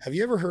 have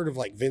you ever heard of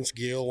like Vince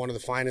Gill, one of the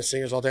finest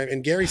singers all time?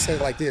 And Gary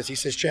said it like this. He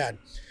says, Chad,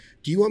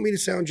 do you want me to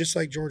sound just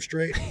like George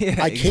Strait?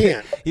 I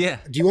can't. Yeah.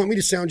 Do you want me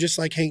to sound just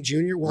like Hank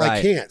Jr.? Well, I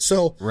can't.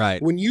 So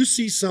when you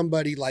see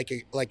somebody like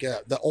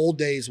the old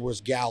days was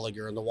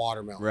Gallagher and the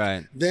Watermelon.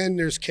 Right. Then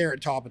there's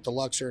Carrot Top at the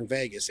Luxor in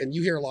Vegas. And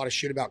you hear a lot of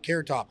shit about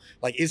Carrot Top.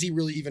 Like, is he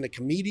really even a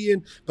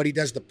comedian? But he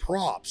does the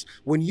props.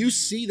 When you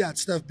see that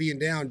stuff being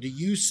down, do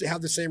you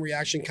have the same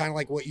reaction, kind of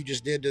like what you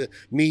just did to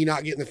me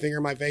not getting the finger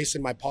in my face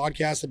in my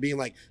podcast of being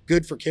like,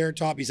 good for Carrot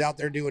Top. He's out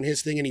there doing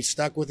his thing and he's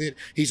stuck with it.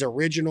 He's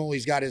original.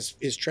 He's got his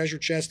treasure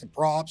chest of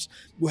props.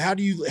 Well, how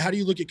do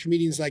you look at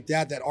comedians like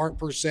that aren't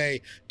per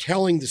se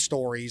telling the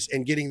stories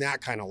and getting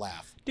that kind of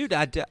laugh? Dude,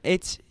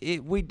 it's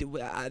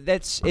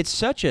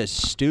such a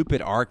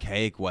stupid,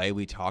 archaic way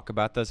we talk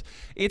about this.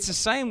 It's the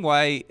same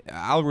way.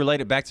 I'll relate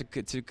it back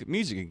to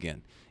music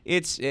again.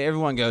 It's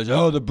everyone goes,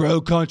 oh, the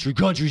bro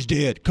country's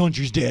dead,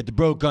 the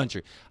bro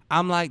country.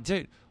 I'm like,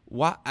 dude.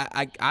 Why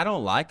I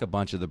don't like a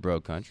bunch of the bro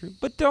country,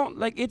 but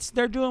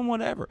they're doing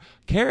whatever.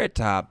 Carrot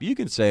Top, you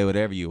can say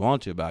whatever you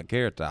want to about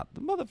Carrot Top.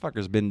 The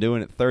motherfucker's been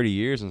doing it 30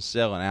 years and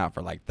selling out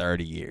for like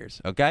 30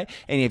 years, okay?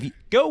 And if you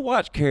go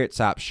watch Carrot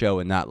Top's show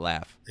and not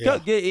laugh,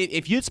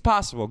 if it's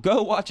possible,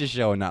 go watch his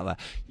show and not laugh.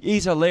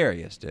 He's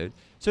hilarious, dude.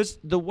 So it's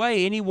the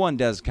way anyone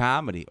does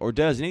comedy or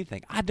does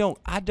anything. I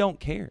don't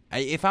care.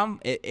 If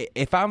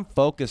I'm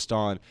focused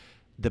on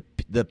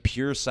the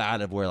pure side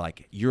of where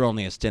like you're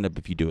only a stand-up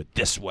if you do it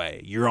this way.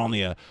 You're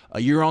only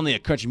a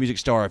country music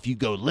star if you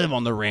go live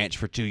on the ranch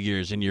for 2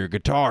 years and your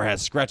guitar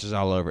has scratches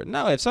all over it.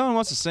 No, if someone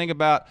wants to sing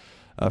about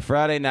a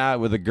Friday night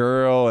with a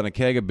girl and a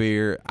keg of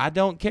beer, I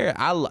don't care.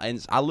 I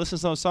listen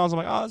to those songs. I'm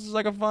like, oh, this is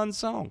like a fun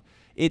song.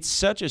 It's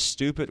such a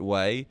stupid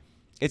way.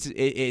 It's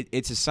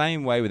the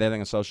same way with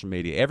everything on social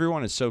media.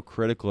 Everyone is so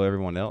critical of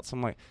everyone else.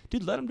 I'm like,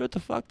 dude, let them do what the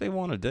fuck they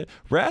want to do.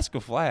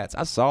 Rascal Flatts,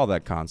 I saw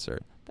that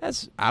concert.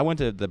 I went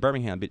to the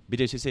Birmingham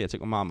BJCC. I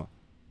took my mama.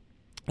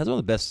 That's one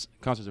of the best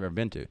concerts I've ever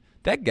been to.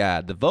 That guy,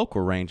 the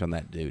vocal range on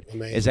that dude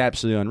is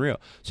absolutely unreal.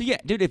 So, yeah,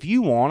 dude, if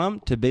you want him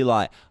to be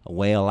like,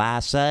 well, I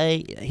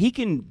say, he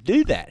can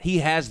do that. He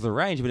has the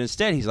range. But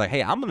instead, he's like,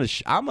 hey, I'm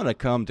gonna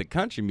come to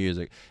country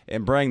music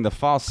and bring the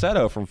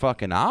falsetto from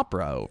fucking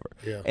opera over.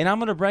 Yeah. And I'm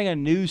going to bring a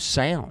new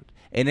sound.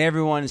 And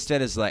everyone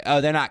instead is like,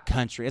 oh, they're not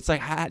country. It's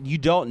like, you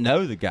don't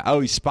know the guy. Oh,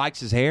 he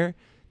spikes his hair?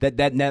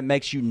 That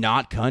makes you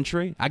not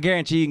country? I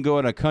guarantee you can go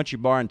in a country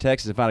bar in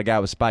Texas and find a guy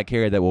with spike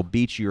hair that will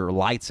beat your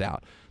lights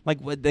out. Like,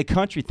 the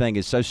country thing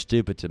is so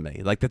stupid to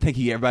me. Like, the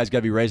thinking everybody's got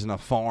to be raising a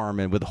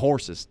farm and with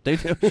horses.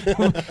 Dude,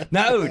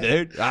 no,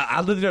 dude. I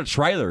lived in a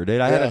trailer,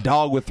 dude. I had a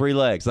dog with 3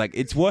 legs. Like,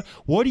 it's what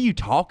are you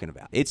talking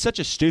about? It's such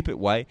a stupid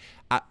way.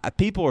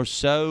 People are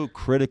so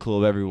critical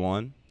of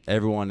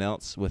everyone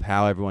else with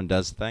how everyone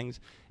does things.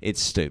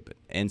 It's stupid.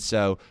 And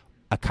so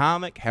a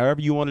comic, however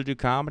you want to do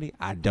comedy,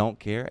 I don't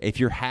care. If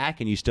you're hack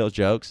and you steal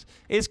jokes,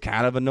 it's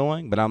kind of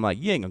annoying, but I'm like,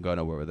 you ain't going to go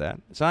nowhere with that.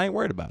 So I ain't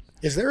worried about it.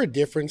 Is there a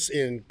difference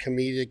in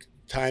comedic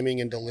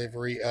timing and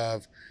delivery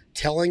of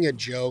telling a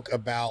joke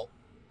about,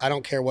 I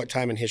don't care what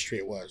time in history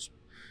it was?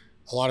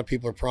 A lot of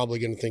people are probably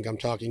going to think I'm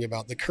talking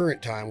about the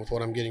current time with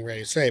what I'm getting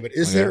ready to say, but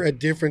is there a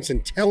difference in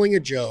telling a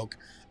joke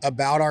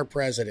about our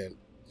president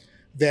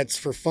that's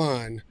for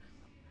fun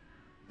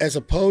as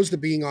opposed to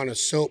being on a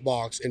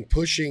soapbox and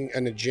pushing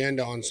an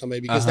agenda on somebody?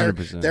 Because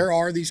there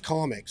are these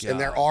comics and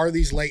there are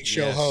these late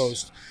show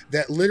hosts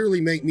that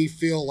literally make me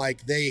feel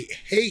like they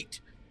hate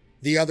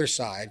the other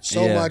side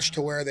so much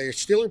to where they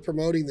still are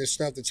promoting this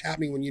stuff that's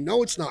happening when you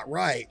know it's not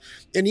right.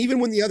 And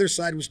even when the other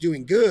side was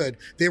doing good,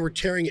 they were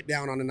tearing it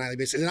down on a nightly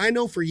basis. And I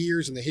know for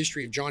years in the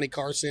history of Johnny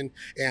Carson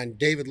and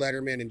David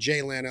Letterman and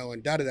Jay Leno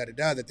and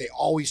da-da-da-da-da that they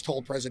always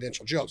told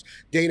presidential jokes.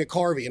 Dana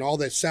Carvey and all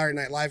the Saturday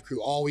Night Live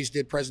crew always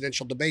did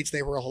presidential debates.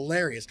 They were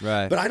hilarious.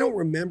 Right. But I don't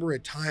remember a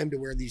time to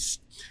where these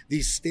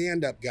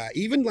stand-up guys,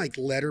 even like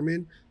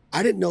Letterman,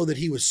 I didn't know that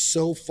he was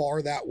so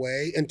far that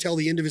way until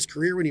the end of his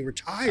career when he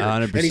retired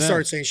 100%. And he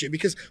started saying shit.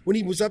 Because when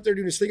he was up there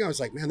doing his thing, I was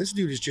like, man, this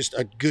dude is just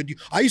a good.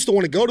 I used to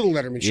want to go to the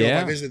Letterman show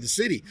if I visited the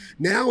city.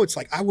 Now it's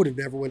like I would have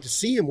never went to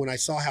see him when I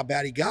saw how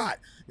bad he got.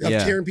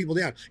 of tearing people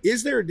down.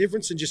 Is there a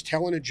difference in just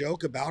telling a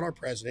joke about our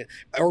president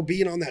or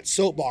being on that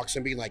soapbox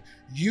and being like,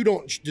 you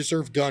don't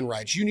deserve gun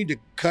rights. You need to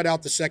cut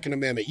out the Second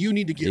Amendment. You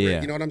need to get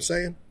rid. You know what I'm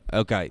saying?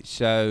 Okay,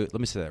 so let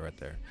me say that right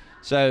there.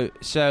 So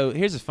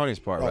here's the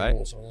funniest part, right?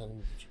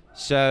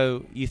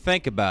 So you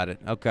think about it.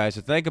 Okay, so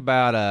think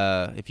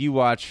about if you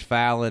watch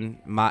Fallon,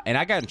 and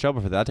I got in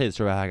trouble for that. I'll tell you the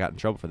story how I got in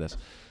trouble for this.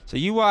 So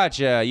you watch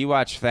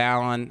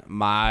Fallon,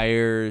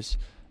 Myers,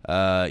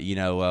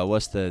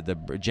 what's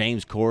the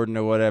James Corden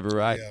or whatever,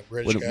 right? Yeah,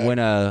 British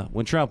guy.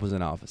 When Trump was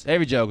in office,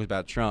 every joke was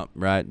about Trump,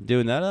 right?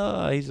 Doing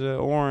that, he's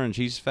orange,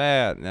 he's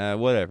fat,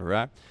 whatever,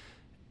 right?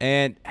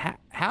 And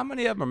how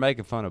many of them are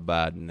making fun of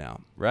Biden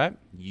now, right?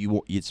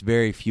 It's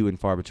very few and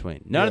far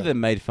between. None of them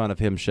made fun of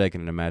him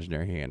shaking an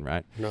imaginary hand,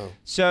 right? No.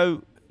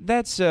 So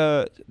that's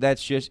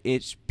just,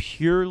 it's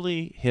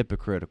purely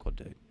hypocritical,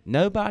 dude.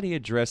 Nobody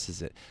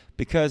addresses it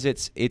because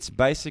it's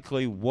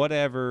basically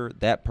whatever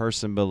that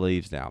person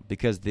believes now.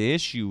 Because the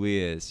issue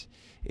is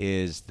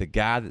the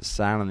guy that's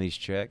signing these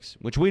checks,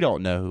 which we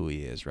don't know who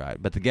he is,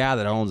 right? But the guy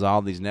that owns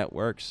all these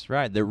networks,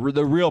 right? The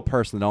real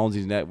person that owns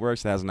these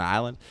networks, that has an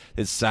island,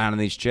 that's signing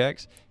these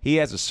checks, he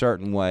has a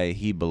certain way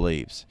he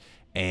believes.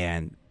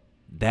 And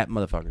that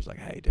motherfucker's like,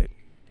 hey, dude,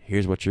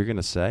 here's what you're going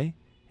to say,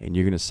 and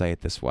you're going to say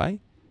it this way,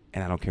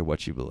 and I don't care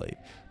what you believe.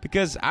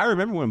 Because I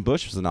remember when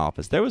Bush was in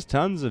office, there was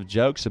tons of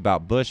jokes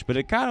about Bush, but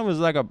it kind of was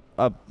like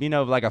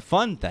a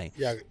fun thing.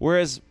 Yeah.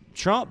 Whereas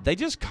Trump, they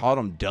just called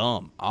him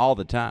dumb all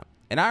the time.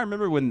 And I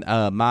remember when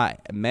my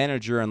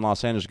manager in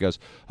Los Angeles goes,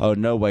 oh,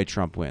 no way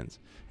Trump wins.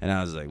 And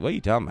I was like, what are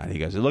you talking about? He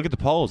goes, look at the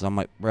polls. I'm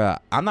like, bruh,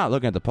 I'm not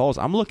looking at the polls.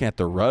 I'm looking at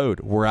the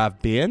road where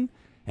I've been,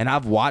 and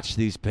I've watched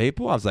these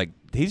people. I was like,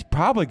 he's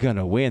probably going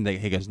to win.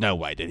 He goes, no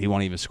way, dude. He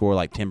won't even score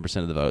like 10%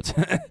 of the votes.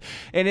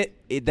 And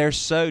they're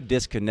so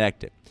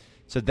disconnected.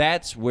 So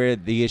that's where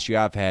the issue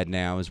I've had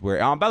now is where,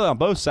 by the way, on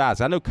both sides,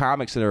 I know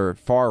comics that are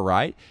far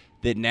right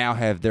that now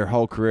have their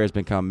whole career has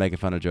become making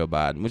fun of Joe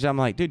Biden, which I'm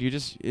like, dude,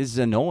 it's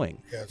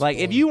annoying. Yeah, like,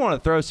 if you want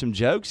to throw some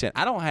jokes in,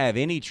 I don't have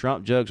any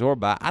Trump jokes or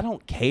Biden. I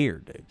don't care,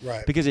 dude.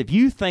 Right. Because if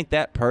you think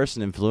that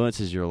person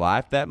influences your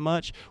life that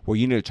much, where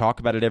you need to talk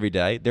about it every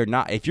day, they're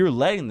not. If you're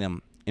letting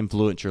them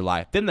influence your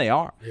life, then they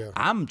are. Yeah.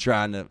 I'm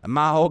trying to,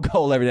 my whole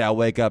goal every day I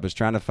wake up is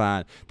trying to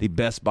find the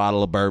best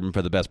bottle of bourbon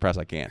for the best price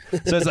I can.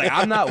 So it's like,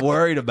 I'm not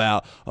worried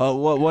about,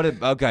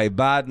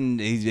 Biden,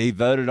 he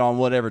voted on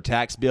whatever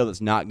tax bill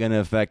that's not going to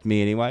affect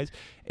me anyways.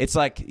 It's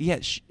like, yeah,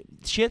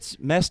 shit's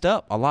messed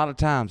up a lot of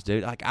times,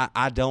 dude. Like,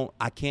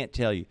 I can't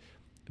tell you.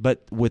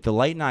 But with the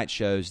late night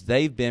shows,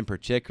 they've been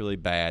particularly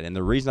bad. And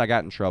the reason I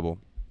got in trouble,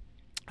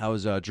 I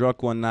was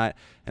drunk one night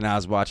and I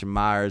was watching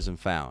Myers and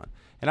Fallon.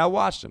 And I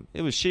watched them.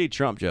 It was shitty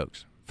Trump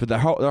jokes for their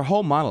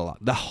whole monologue.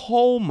 The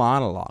whole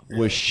monologue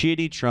was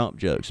shitty Trump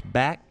jokes,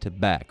 back to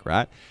back,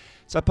 right?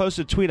 So I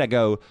posted a tweet.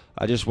 I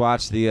just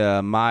watched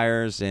the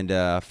Myers and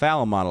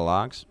Fallon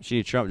monologues,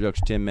 shitty Trump jokes,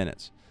 10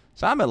 minutes.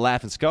 So I'm at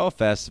Laughing Skull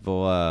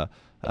Festival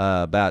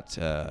about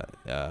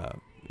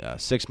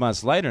 6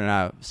 months later, and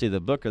I see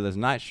the booker of this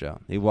night show.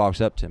 He walks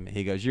up to me.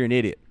 He goes, "You're an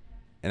idiot."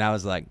 And I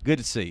was like, good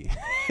to see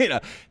you.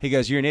 He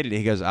goes, "You're an idiot."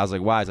 He goes, I was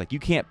like, why? He's like, you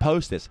can't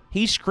post this.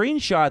 He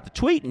screenshot the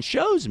tweet and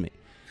shows me.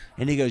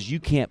 And he goes, you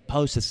can't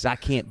post this. I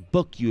can't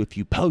book you if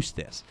you post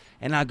this.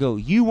 And I go,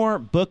 you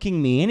weren't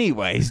booking me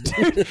anyways,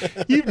 dude.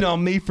 You've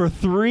known me for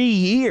 3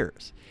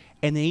 years.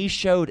 And then he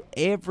showed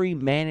every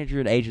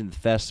manager and agent at the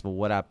festival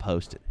what I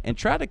posted and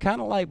tried to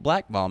kind of like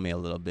blackball me a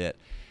little bit.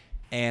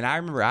 And I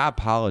remember I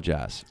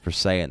apologized for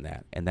saying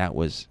that. And that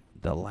was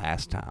the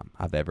last time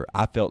I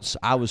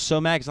was so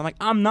mad because I'm like,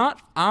 I'm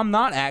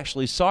not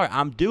actually sorry.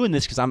 I'm doing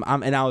this because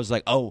and I was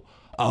like,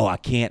 I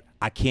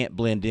can't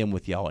blend in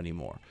with y'all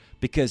anymore.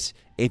 Because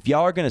if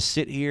y'all are going to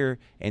sit here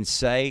and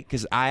say,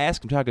 because I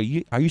asked him, I go,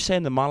 are you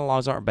saying the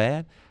monologues aren't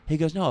bad? He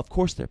goes, no, of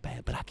course they're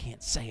bad, but I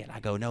can't say it. I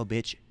go, no,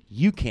 bitch,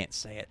 you can't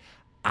say it.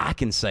 I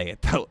can say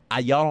it, though.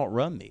 Y'all don't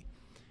run me.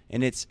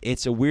 And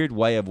it's a weird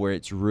way of where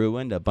it's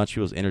ruined a bunch of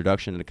people's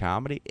introduction into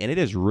comedy, and it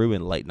has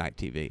ruined late night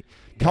TV.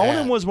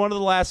 Conan was one of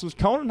the last ones.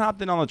 Conan hopped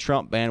in on the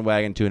Trump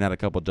bandwagon too and had a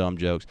couple dumb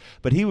jokes,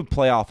 but he would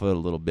play off of it a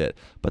little bit.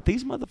 But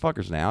these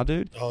motherfuckers now,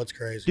 dude. Oh, it's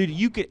crazy. Dude,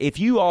 you could, if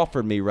you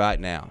offered me right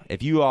now,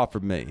 if you go, all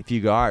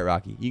right,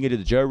 Rocky, you can do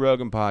the Joe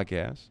Rogan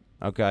podcast,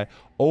 okay,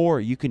 or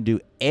you can do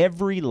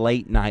every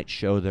late night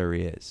show there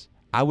is.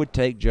 I would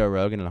take Joe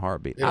Rogan in a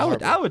heartbeat.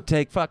 I would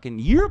take fucking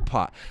your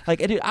pot.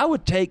 Like, dude, I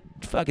would take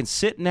fucking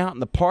sitting out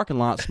in the parking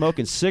lot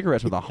smoking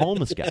cigarettes with a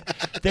homeless guy.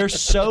 They're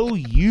so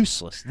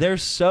useless. They're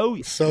so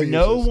useless.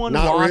 No one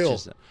not watches real.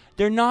 them.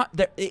 They're not.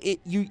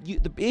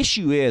 The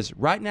issue is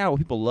right now what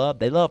people love.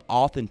 They love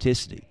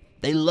authenticity.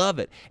 They love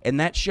it. And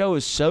that show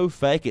is so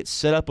fake. It's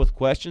set up with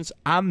questions.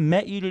 I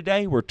met you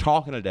today. We're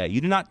talking today.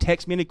 You did not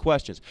text me any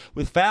questions.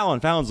 With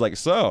Fallon's like,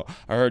 so,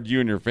 I heard you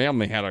and your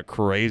family had a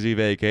crazy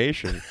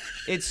vacation.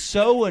 It's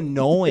so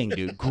annoying,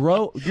 dude.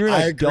 You're an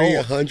I adult. agree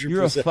 100%.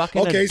 You're a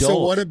fucking okay, adult. so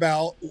what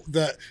about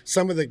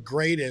some of the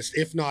greatest,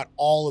 if not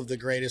all of the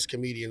greatest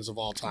comedians of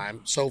all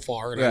time so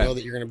far, and I know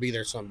that you're going to be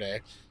there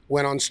someday,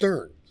 went on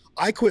Stern.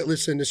 I quit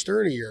listening to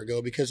Stern a year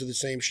ago because of the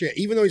same shit.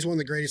 Even though he's one of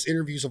the greatest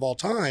interviews of all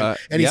time,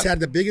 and he's had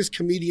the biggest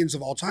comedians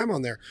of all time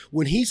on there,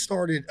 when he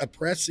started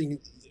oppressing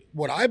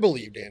what I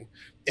believed in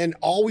and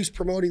always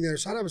promoting the other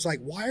side, I was like,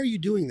 why are you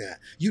doing that?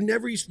 You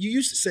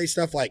used to say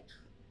stuff like,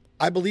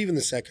 I believe in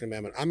the Second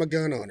Amendment. I'm a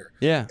gun owner.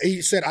 Yeah.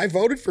 He said, I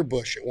voted for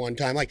Bush at one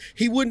time. Like,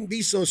 he wouldn't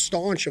be so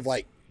staunch of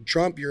like,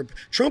 Trump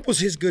was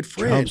his good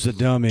friend. Trump's a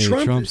dummy.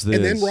 Trump's this.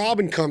 And then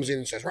Robin comes in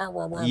and says, rah,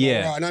 rah, rah, rah,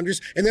 and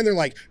and then they're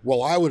like,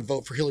 well, I would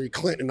vote for Hillary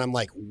Clinton. And I'm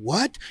like,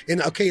 what?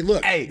 And okay,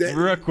 look. Hey,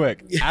 real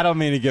quick. I don't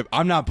mean to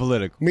I'm not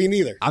political. Me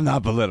neither. I'm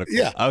not political.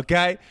 Yeah.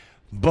 Okay?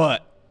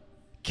 But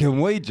can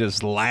we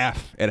just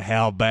laugh at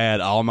how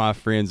bad all my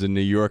friends in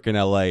New York and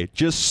LA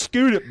just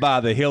scooted by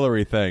the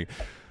Hillary thing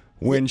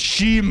when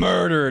she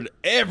murdered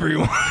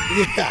everyone?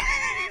 Yeah.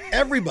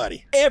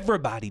 Everybody,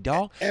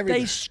 dog. Everybody.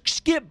 They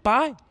skipped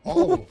by.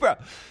 All of them.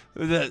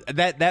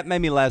 That made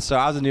me laugh. So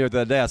I was in New York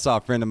the other day. I saw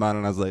a friend of mine,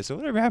 and I was like, "So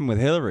whatever happened with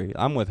Hillary?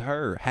 I'm with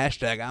her.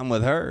 Hashtag I'm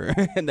with her."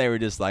 And they were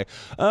just like,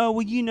 "Oh,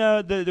 well,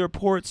 the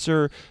reports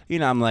are,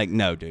 I'm like,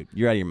 "No, dude,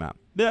 you're out of your mind."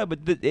 Yeah, but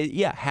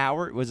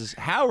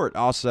Howard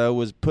also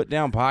was put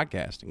down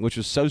podcasting, which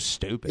was so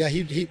stupid. Yeah,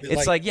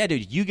 it's like, yeah,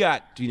 dude, you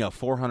got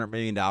 $400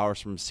 million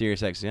from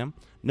SiriusXM.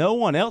 No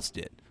one else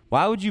did.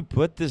 Why would you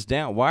put this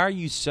down? Why are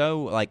you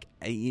so, like,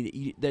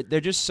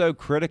 they're just so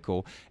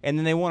critical, and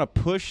then they want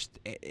to push.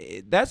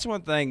 That's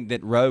one thing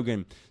that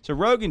Rogan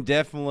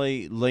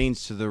definitely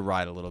leans to the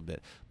right a little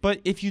bit.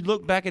 But if you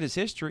look back at his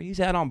history,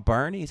 he's out on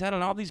Bernie, he's out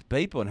on all these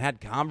people and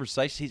had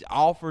conversations. He's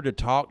offered to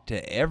talk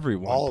to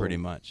everyone pretty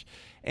much.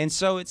 And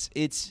so it's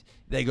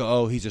they go,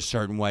 oh, he's a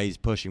certain way, he's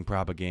pushing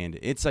propaganda.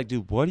 It's like,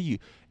 dude,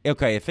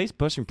 okay, if he's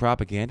pushing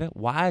propaganda,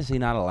 why is he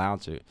not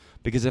allowed to?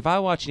 Because if I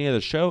watch any other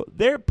show,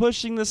 they're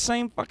pushing the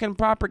same fucking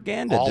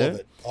propaganda,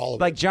 dude. All of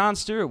it. Like Jon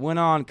Stewart went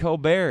on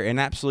Colbert and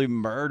absolutely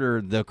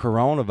murdered the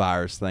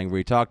coronavirus thing where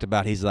he talked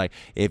about, he's like,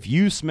 if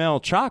you smell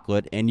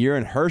chocolate and you're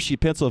in Hershey,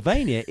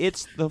 Pennsylvania,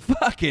 it's the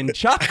fucking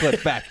chocolate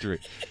factory.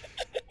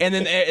 And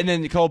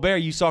then Colbert,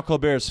 you saw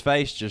Colbert's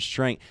face just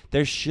shrink.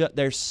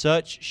 They're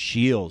such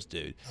shields,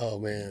 dude. Oh,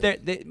 man.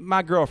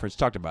 My girlfriend's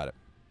talked about it.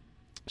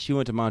 She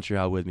went to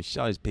Montreal with me. She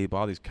saw these people,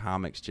 all these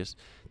comics,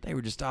 they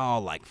were just all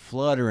like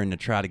fluttering to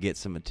try to get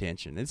some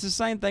attention. It's the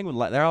same thing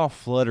with, they're all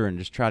fluttering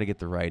just try to get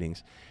the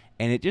ratings.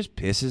 And it just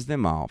pisses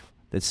them off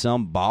that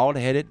some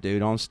bald-headed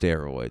dude on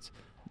steroids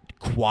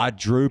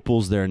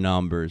quadruples their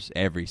numbers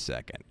every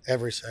second.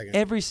 Every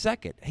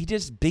second. He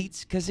just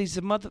beats because he's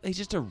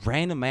just a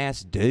random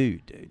ass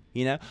dude.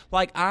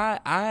 Like I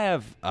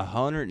have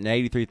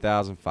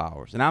 183,000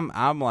 followers, and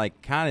I'm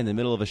like kind of in the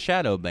middle of a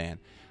shadow ban.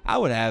 I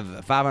would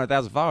have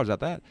 500,000 followers out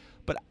that,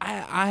 but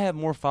I have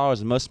more followers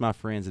than most of my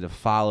friends that have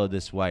followed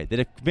this way, that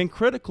have been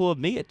critical of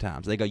me at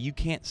times. They go, "You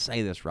can't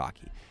say this,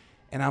 Rocky."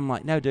 And I'm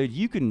like, no, dude,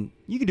 you can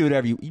do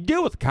whatever you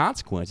deal with the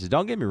consequences.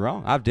 Don't get me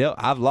wrong. I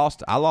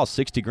lost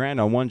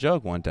 $60,000 on one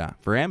joke one time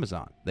for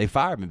Amazon. They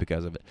fired me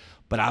because of it.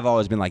 But I've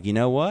always been like, you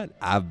know what?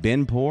 I've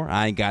been poor.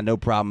 I ain't got no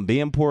problem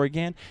being poor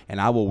again, and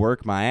I will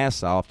work my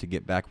ass off to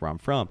get back where I'm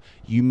from.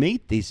 You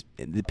meet the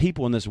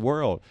people in this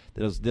world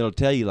that'll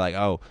tell you like,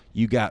 oh,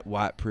 you got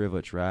white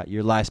privilege, right?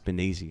 Your life's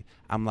been easy.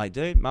 I'm like,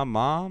 dude, my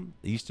mom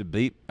used to get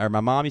beat by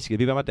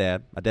my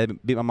dad. My dad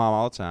beat my mom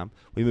all the time.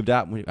 We moved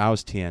out when I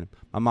was 10.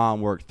 My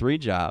mom worked 3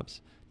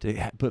 jobs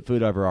to put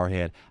food over our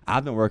head.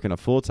 I've been working a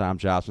full-time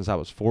job since I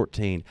was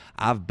 14.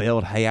 I've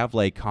baled hay. I've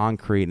laid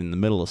concrete in the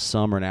middle of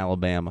summer in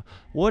Alabama.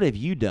 What have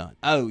you done?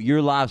 Oh,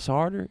 your life's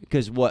harder?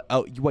 Because what?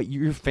 Oh, what?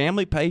 Your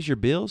family pays your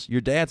bills?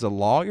 Your dad's a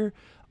lawyer?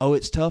 Oh,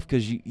 it's tough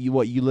because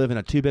you live in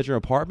a 2-bedroom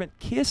apartment?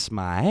 Kiss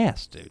my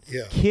ass, dude.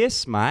 Yeah.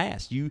 Kiss my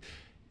ass.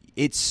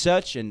 It's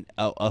such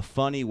a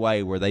funny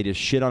way where they just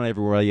shit on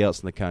everybody else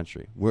in the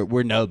country.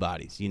 We're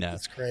nobodies,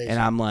 That's crazy. And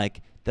I'm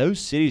like, those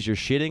cities you're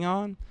shitting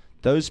on,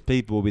 those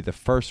people will be the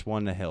first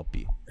one to help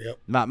you. Yep.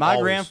 My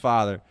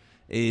grandfather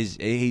he's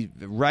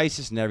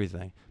racist and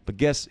everything, but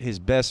guess his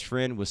best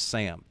friend was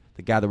Sam,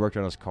 the guy that worked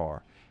on his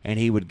car, and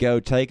he would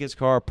go take his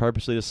car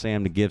purposely to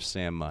Sam to give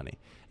Sam money.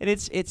 And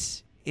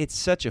it's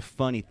such a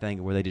funny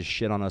thing where they just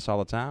shit on us all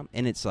the time,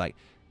 and it's like,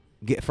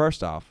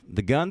 first off,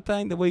 the gun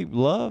thing that we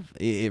love,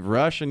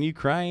 Russia and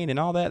Ukraine and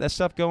all that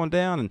stuff going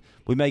down, and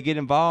we may get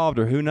involved,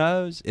 or who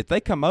knows. If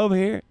they come over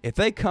here, if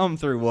they come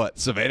through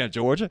Savannah,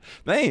 Georgia,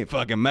 they ain't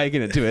fucking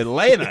making it to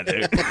Atlanta,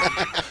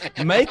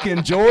 dude.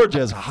 Macon,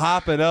 Georgia's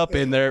hopping up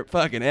in their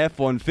fucking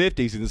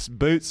F-150s and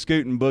boots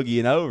scooting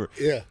boogieing over.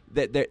 Yeah.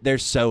 They're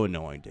so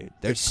annoying, dude.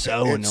 It's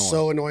annoying. It's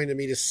so annoying to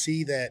me to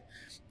see that,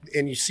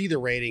 and you see the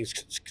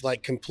ratings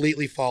like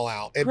completely fall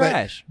out.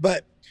 Crash.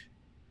 But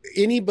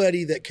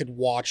anybody that could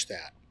watch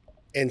that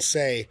and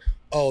say,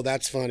 oh,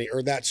 that's funny,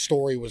 or that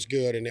story was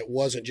good and it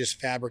wasn't just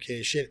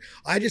fabricated shit,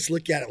 I just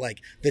look at it like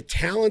the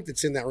talent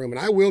that's in that room. And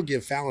I will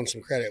give Fallon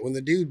some credit. When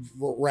the dude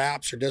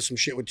raps or does some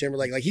shit with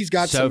Timberlake, like he's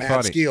got some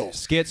mad skills.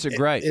 Skits are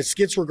great.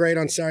 Skits were great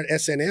on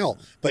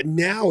SNL. But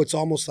now it's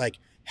almost like,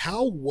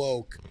 how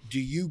woke do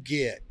you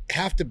get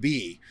have to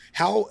be?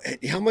 How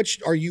much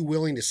are you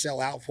willing to sell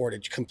out for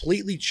it to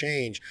completely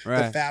change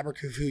the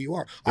fabric of who you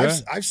are?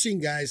 I've seen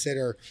guys that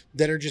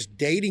are just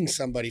dating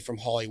somebody from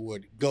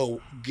Hollywood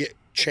go get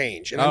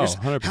change. And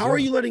how are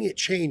you letting it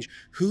change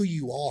who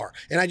you are?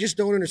 And I just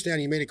don't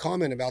understand. You made a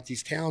comment about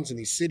these towns and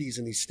these cities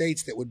and these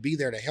states that would be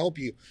there to help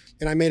you.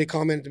 And I made a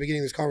comment at the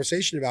beginning of this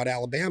conversation about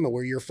Alabama,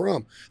 where you're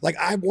from. Like,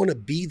 I want to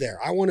be there.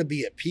 I want to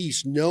be at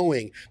peace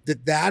knowing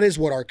that that is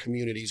what our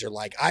communities are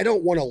like. I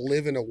don't want to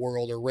live in a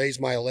world or raise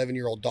my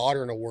 11-year-old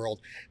daughter in a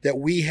world that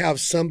we have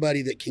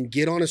somebody that can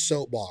get on a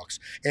soapbox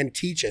and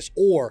teach us,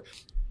 or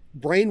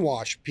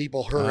brainwash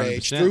people her 100%.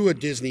 Age through a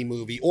Disney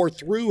movie or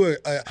through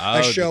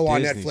a show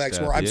on Netflix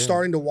stuff, where I'm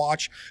starting to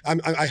watch.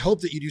 I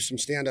hope that you do some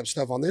stand-up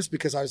stuff on this,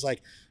 because I was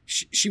like,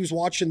 she was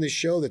watching this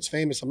show that's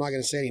famous. I'm not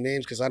going to say any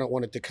names because I don't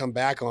want it to come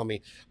back on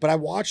me. But I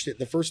watched it,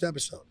 the first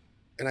episode,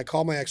 and I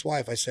called my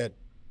ex-wife. I said,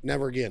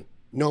 never again,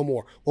 no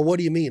more. Well, what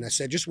do you mean? I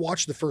said, just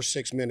watch the first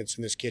 6 minutes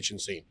in this kitchen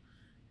scene.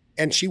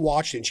 And she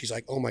watched it, and she's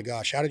like, oh my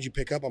gosh, how did you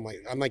pick up? I'm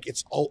like,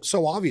 it's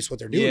so obvious what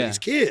they're doing to these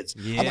kids.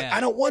 I'm like, I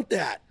don't want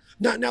that.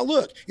 Now,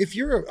 look, if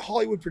you're a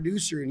Hollywood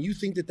producer and you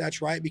think that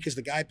that's right because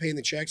the guy paying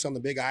the checks on the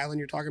big island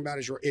you're talking about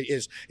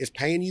is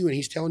paying you and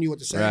he's telling you what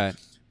to say,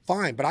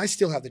 fine. But I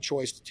still have the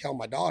choice to tell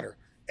my daughter,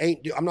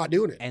 I'm not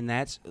doing it. And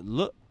that's,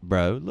 look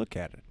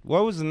at it.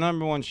 What was the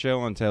number one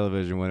show on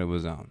television when it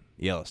was on?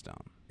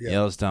 Yellowstone. Yeah.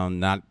 Yellowstone,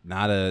 not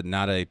a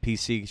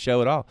PC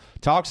show at all.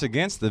 Talks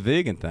against the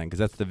vegan thing, because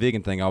that's the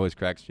vegan thing always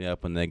cracks me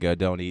up when they go,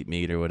 don't eat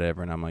meat or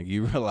whatever. And I'm like,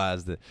 you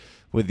realize that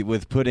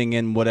with putting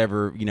in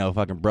whatever,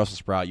 fucking Brussels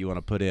sprout you want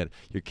to put in,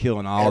 you're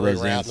killing all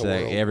those insects,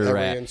 every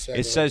rat.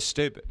 It's so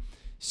stupid.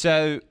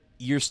 So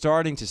you're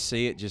starting to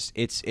see it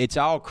it's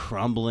all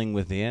crumbling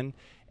within,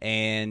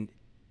 and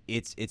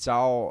it's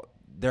all,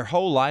 their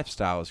whole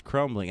lifestyle is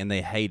crumbling, and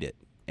they hate it.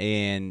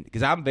 And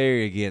because I'm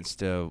very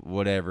against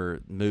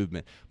whatever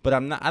movement, but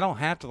I don't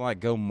have to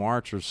like go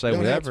march or say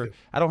whatever.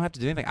 I don't have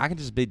to do anything. I can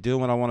just be doing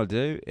what I want to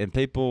do, and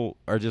people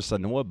are just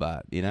annoyed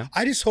by it.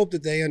 I just hope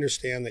that they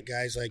understand that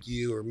guys like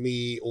you or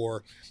me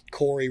or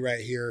Corey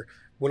right here,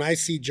 when I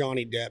see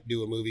Johnny Depp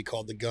do a movie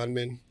called The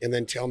Gunman and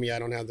then tell me I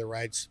don't have the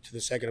rights to the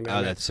Second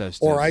Amendment, that's so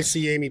stupid. Or I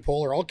see Amy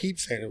Poehler, I'll keep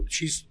saying it,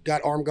 she's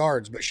got armed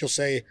guards, but she'll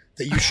say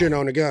that you shouldn't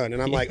own a gun,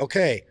 and I'm like,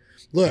 okay,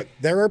 look,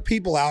 there are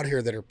people out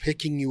here that are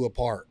picking you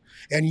apart.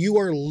 And you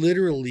are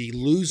literally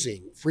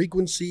losing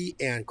frequency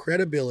and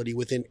credibility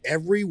within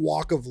every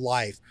walk of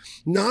life,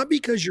 not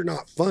because you're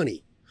not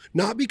funny,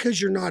 not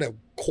because you're not a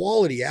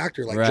quality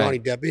actor like Johnny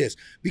Depp is,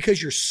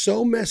 because you're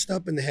so messed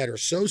up in the head or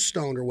so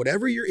stoned or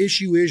whatever your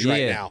issue is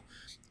right now.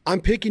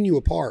 I'm picking you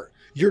apart.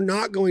 You're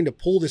not going to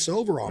pull this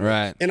over on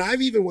me. And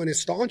I've even went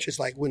as staunch as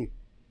like, when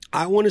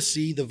I want to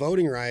see the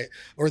voting right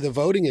or the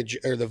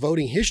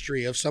voting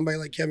history of somebody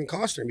like Kevin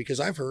Costner,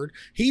 because I've heard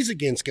he's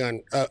against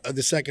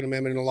the Second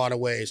Amendment in a lot of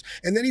ways.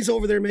 And then he's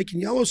over there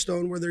making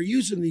Yellowstone where they're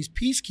using these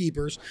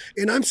peacekeepers.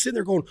 And I'm sitting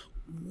there going,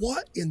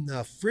 what in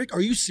the frick?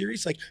 Are you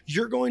serious? Like,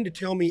 you're going to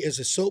tell me as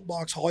a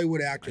soapbox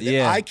Hollywood actor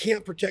that I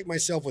can't protect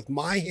myself with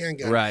my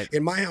handgun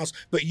in my house,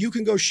 but you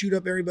can go shoot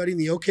up everybody in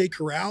the OK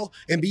Corral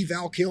and be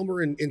Val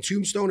Kilmer in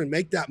Tombstone and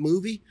make that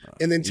movie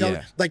and then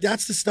tell like,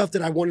 that's the stuff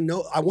that I want to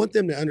know. I want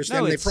them to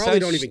understand. They probably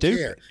don't even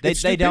care. They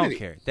don't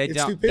care. They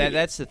don't.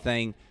 That's the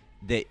thing.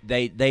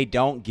 They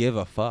don't give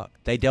a fuck.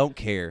 They don't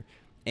care.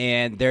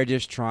 And they're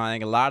just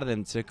trying, a lot of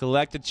them, to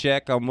collect a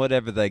check on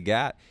whatever they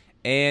got.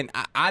 And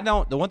I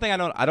don't. The one thing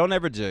I don't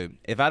ever do,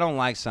 if I don't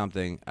like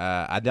something,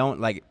 I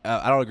don't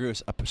agree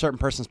with a certain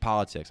person's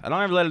politics. I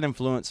don't ever let it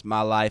influence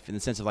my life in the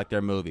sense of like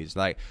their movies.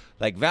 Like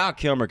Val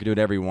Kilmer could do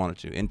whatever he wanted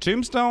to. In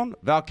Tombstone,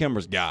 Val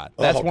Kilmer's God.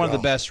 That's one of the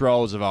best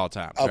roles of all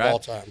time. All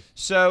time.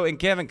 So, and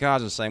Kevin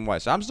Costner the same way.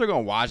 So I'm still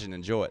going to watch it and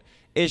enjoy it.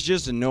 It's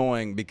just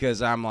annoying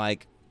because I'm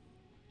like,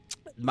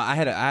 I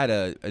had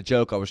a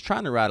joke. I was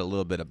trying to write a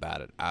little bit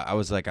about it. I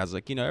was like,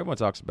 everyone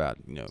talks about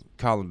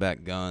calling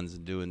back guns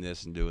and doing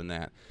this and doing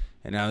that.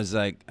 And I was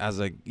like,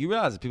 you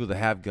realize the people that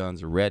have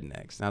guns are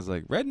rednecks. And I was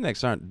like,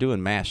 rednecks aren't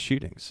doing mass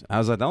shootings. I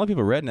was like, the only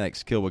people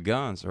rednecks kill with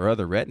guns are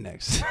other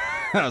rednecks.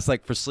 I was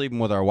like, for sleeping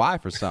with our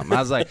wife or something. I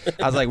was like,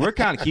 we're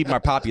kind of keeping our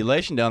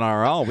population down on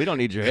our own. We don't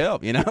need your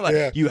help.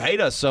 You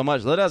hate us so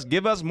much.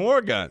 Give us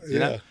more guns. You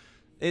know,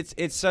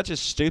 it's such a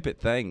stupid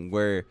thing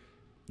where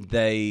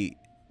they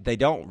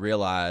don't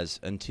realize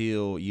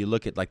until you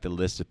look at like the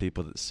list of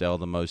people that sell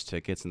the most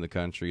tickets in the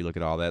country. You look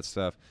at all that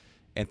stuff.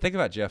 And think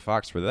about Jeff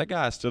Foxworthy. That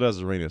guy still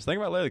does arenas. Think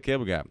about Larry the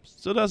Cable Guy.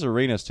 Still does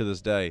arenas to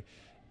this day.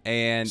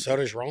 And so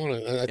does Ron.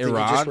 I think he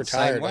just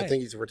retired. I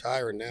think he's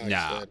retiring now.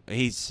 No,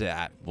 he's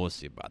we'll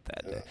see about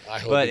that. I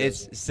hope. But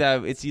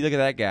it's you look at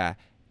that guy.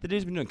 The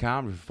dude's been doing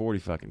comedy for 40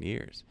 fucking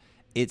years.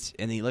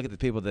 And you look at the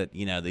people that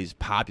these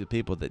popular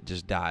people that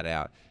just died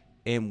out.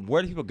 And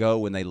where do people go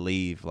when they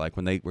leave, like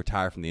when they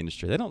retire from the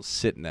industry? They don't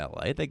sit in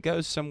L.A. They go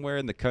somewhere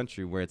in the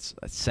country where it's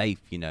safe,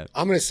 you know.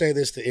 I'm going to say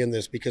this to end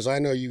this because I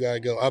know you got to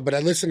go. But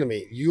listen to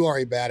me. You are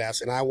a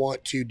badass, and I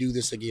want to do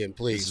this again,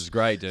 please. This is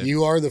great, dude.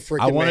 You are the freaking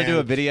man. I want to do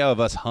a video of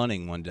us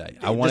hunting one day.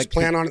 I want to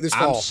plan on it this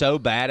fall. I'm so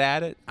bad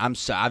at it.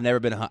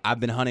 I've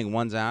been hunting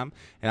one time,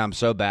 and I'm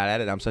so bad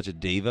at it. I'm such a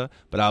diva.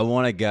 But I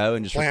want to go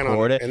and just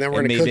record it. And then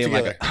we're going to cook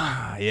together.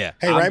 Yeah.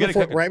 Hey,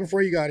 right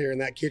before you got here in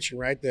that kitchen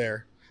right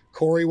there,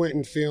 Corey went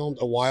and filmed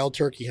a wild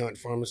turkey hunt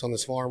from us on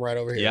this farm right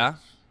over here. Yeah.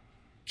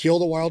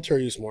 Killed a wild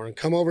turkey this morning.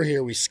 Come over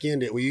here. We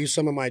skinned it. We used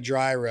some of my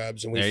dry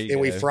rubs, and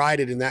we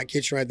fried it in that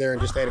kitchen right there and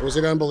just ate it. Was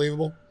it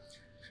unbelievable?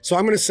 So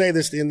I'm going to say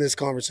this in this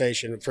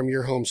conversation from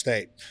your home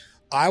state.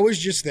 I was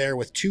just there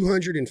with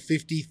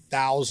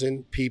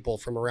 250,000 people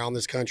from around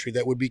this country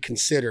that would be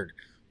considered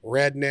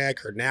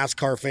redneck or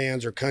NASCAR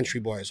fans or country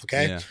boys,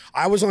 okay? Yeah.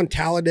 I was on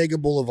Talladega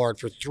Boulevard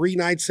for 3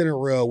 nights in a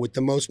row with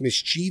the most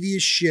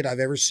mischievous shit I've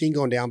ever seen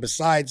going down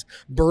besides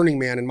Burning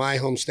Man in my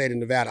home state of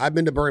Nevada. I've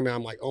been to Burning Man.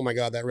 I'm like, oh my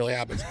God, that really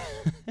happens.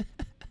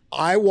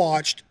 I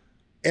watched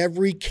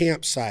every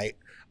campsite.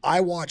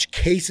 I watched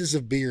cases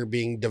of beer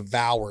being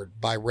devoured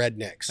by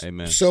rednecks.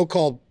 Amen.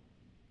 So-called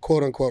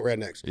quote-unquote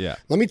rednecks. Yeah.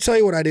 Let me tell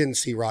you what I didn't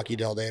see, Rocky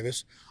Del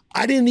Davis.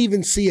 I didn't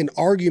even see an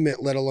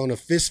argument, let alone a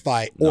fist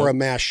fight or a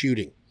mass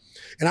shooting.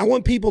 And I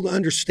want people to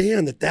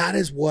understand that that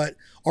is what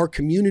our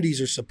communities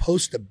are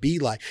supposed to be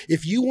like.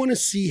 If you want to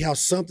see how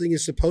something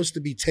is supposed to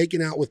be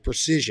taken out with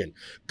precision,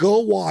 go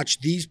watch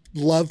these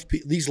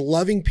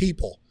loving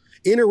people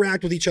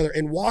interact with each other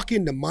and walk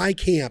into my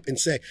camp and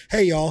say,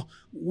 hey, y'all,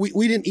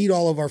 we didn't eat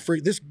all of our free.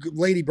 This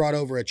lady brought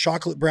over a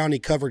chocolate brownie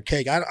covered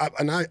cake.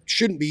 And I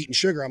shouldn't be eating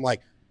sugar. I'm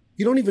like,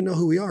 you don't even know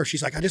who we are.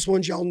 She's like, I just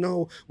want y'all to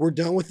know we're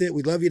done with it.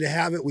 We'd love you to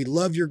have it. We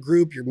love your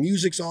group. Your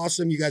music's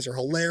awesome. You guys are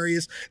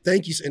hilarious.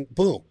 Thank you. And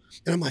boom.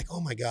 And I'm like, oh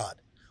my God,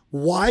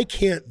 why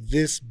can't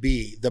this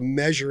be the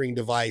measuring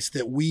device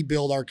that we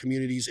build our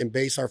communities and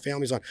base our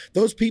families on?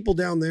 Those people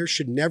down there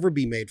should never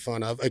be made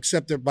fun of,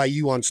 except by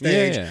you on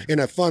stage in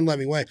a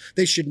fun-loving way.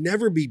 They should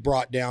never be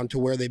brought down to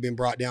where they've been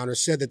brought down or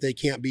said that they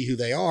can't be who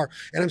they are.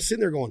 And I'm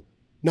sitting there going,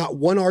 not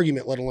one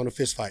argument, let alone a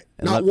fist fight.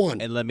 Not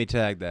one. And let me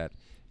tag that.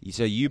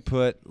 So you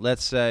put,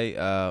 let's say,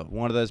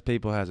 one of those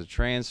people has a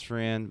trans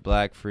friend,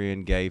 black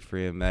friend, gay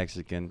friend,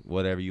 Mexican,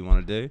 whatever you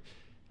want to do.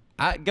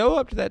 I go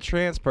up to that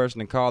trans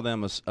person and call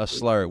them a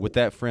slur with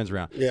that friends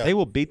around. Yeah. They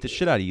will beat the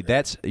shit out of you.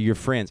 That's your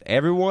friends.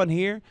 Everyone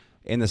here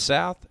in the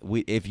South,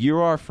 if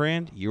you're our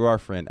friend, you're our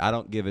friend. I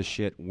don't give a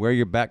shit where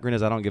your background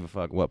is. I don't give a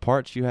fuck what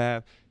parts you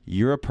have.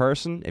 You're a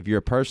person. If you're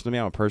a person to me,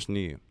 I'm a person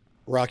to you.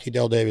 Rocky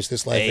Del Davis,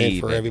 This Life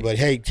Ain't For Everybody.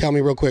 Hey, tell me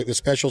real quick, the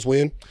specials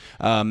when?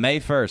 May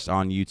 1st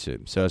on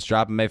YouTube. So it's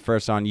dropping May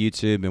 1st on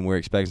YouTube, and we're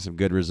expecting some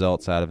good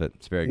results out of it.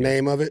 It's very good.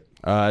 Name of it?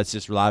 It's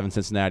just live in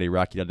Cincinnati,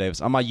 Rocky Del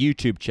Davis. On my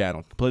YouTube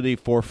channel, completely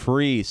for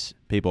free,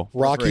 people.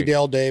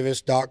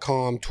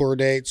 RockyDelDavis.com, tour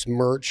dates,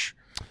 merch.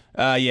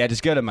 Yeah,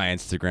 just go to my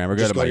Instagram or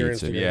go to my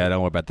YouTube. Yeah,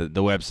 don't worry about the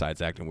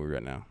website's acting weird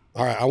right now.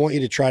 All right, I want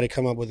you to try to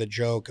come up with a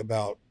joke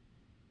about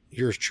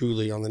yours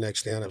truly on the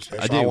next stand-up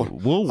special.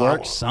 We'll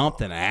work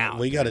something out.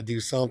 We got to do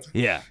something.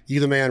 Yeah.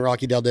 You the man,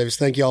 Rocky Del Davis.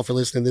 Thank you all for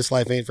listening to This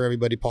Life Ain't For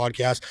Everybody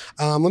podcast.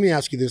 Let me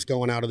ask you this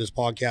going out of this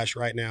podcast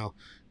right now.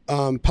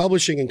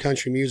 Publishing in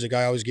country music,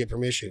 I always get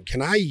permission. Can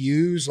I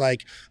use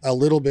like a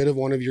little bit of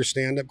one of your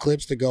stand-up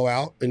clips to go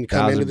out and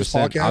come into this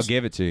podcast? I'll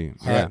give it to you.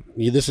 All right.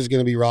 This is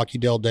going to be Rocky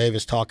Del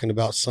Davis talking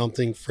about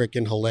something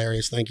freaking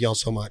hilarious. Thank you all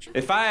so much.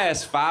 If I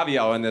asked 5 of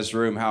y'all in this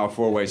room how a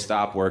four-way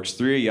stop works,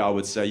 3 of y'all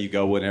would say you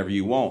go whenever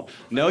you want.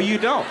 No, you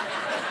don't.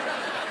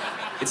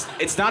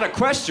 It's not a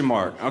question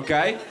mark,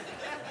 okay?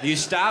 You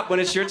stop when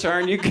it's your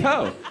turn, you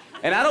go.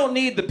 And I don't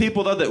need the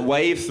people, though, that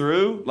wave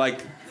through,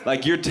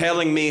 like you're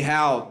telling me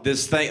how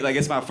this thing, like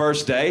it's my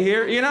first day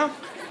here, you know?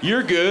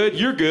 You're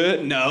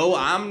good. No,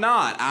 I'm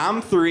not.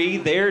 I'm 3,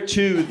 they're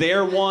 2,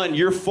 they're 1,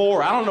 you're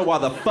 4. I don't know why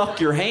the fuck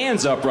your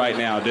hand's up right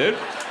now, dude.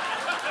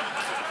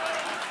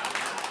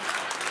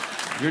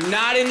 You're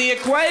not in the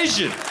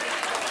equation.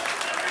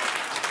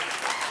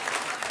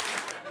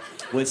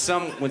 When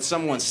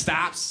someone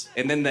stops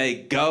and then they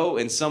go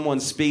and someone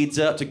speeds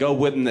up to go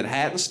with them that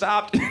hadn't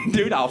stopped,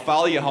 dude, I'll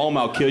follow you home,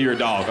 I'll kill your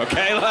dog,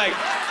 okay? Like,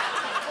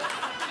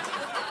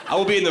 I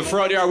will be in the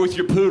front yard with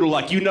your poodle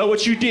like, you know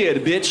what you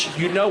did, bitch.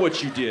 You know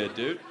what you did,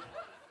 dude.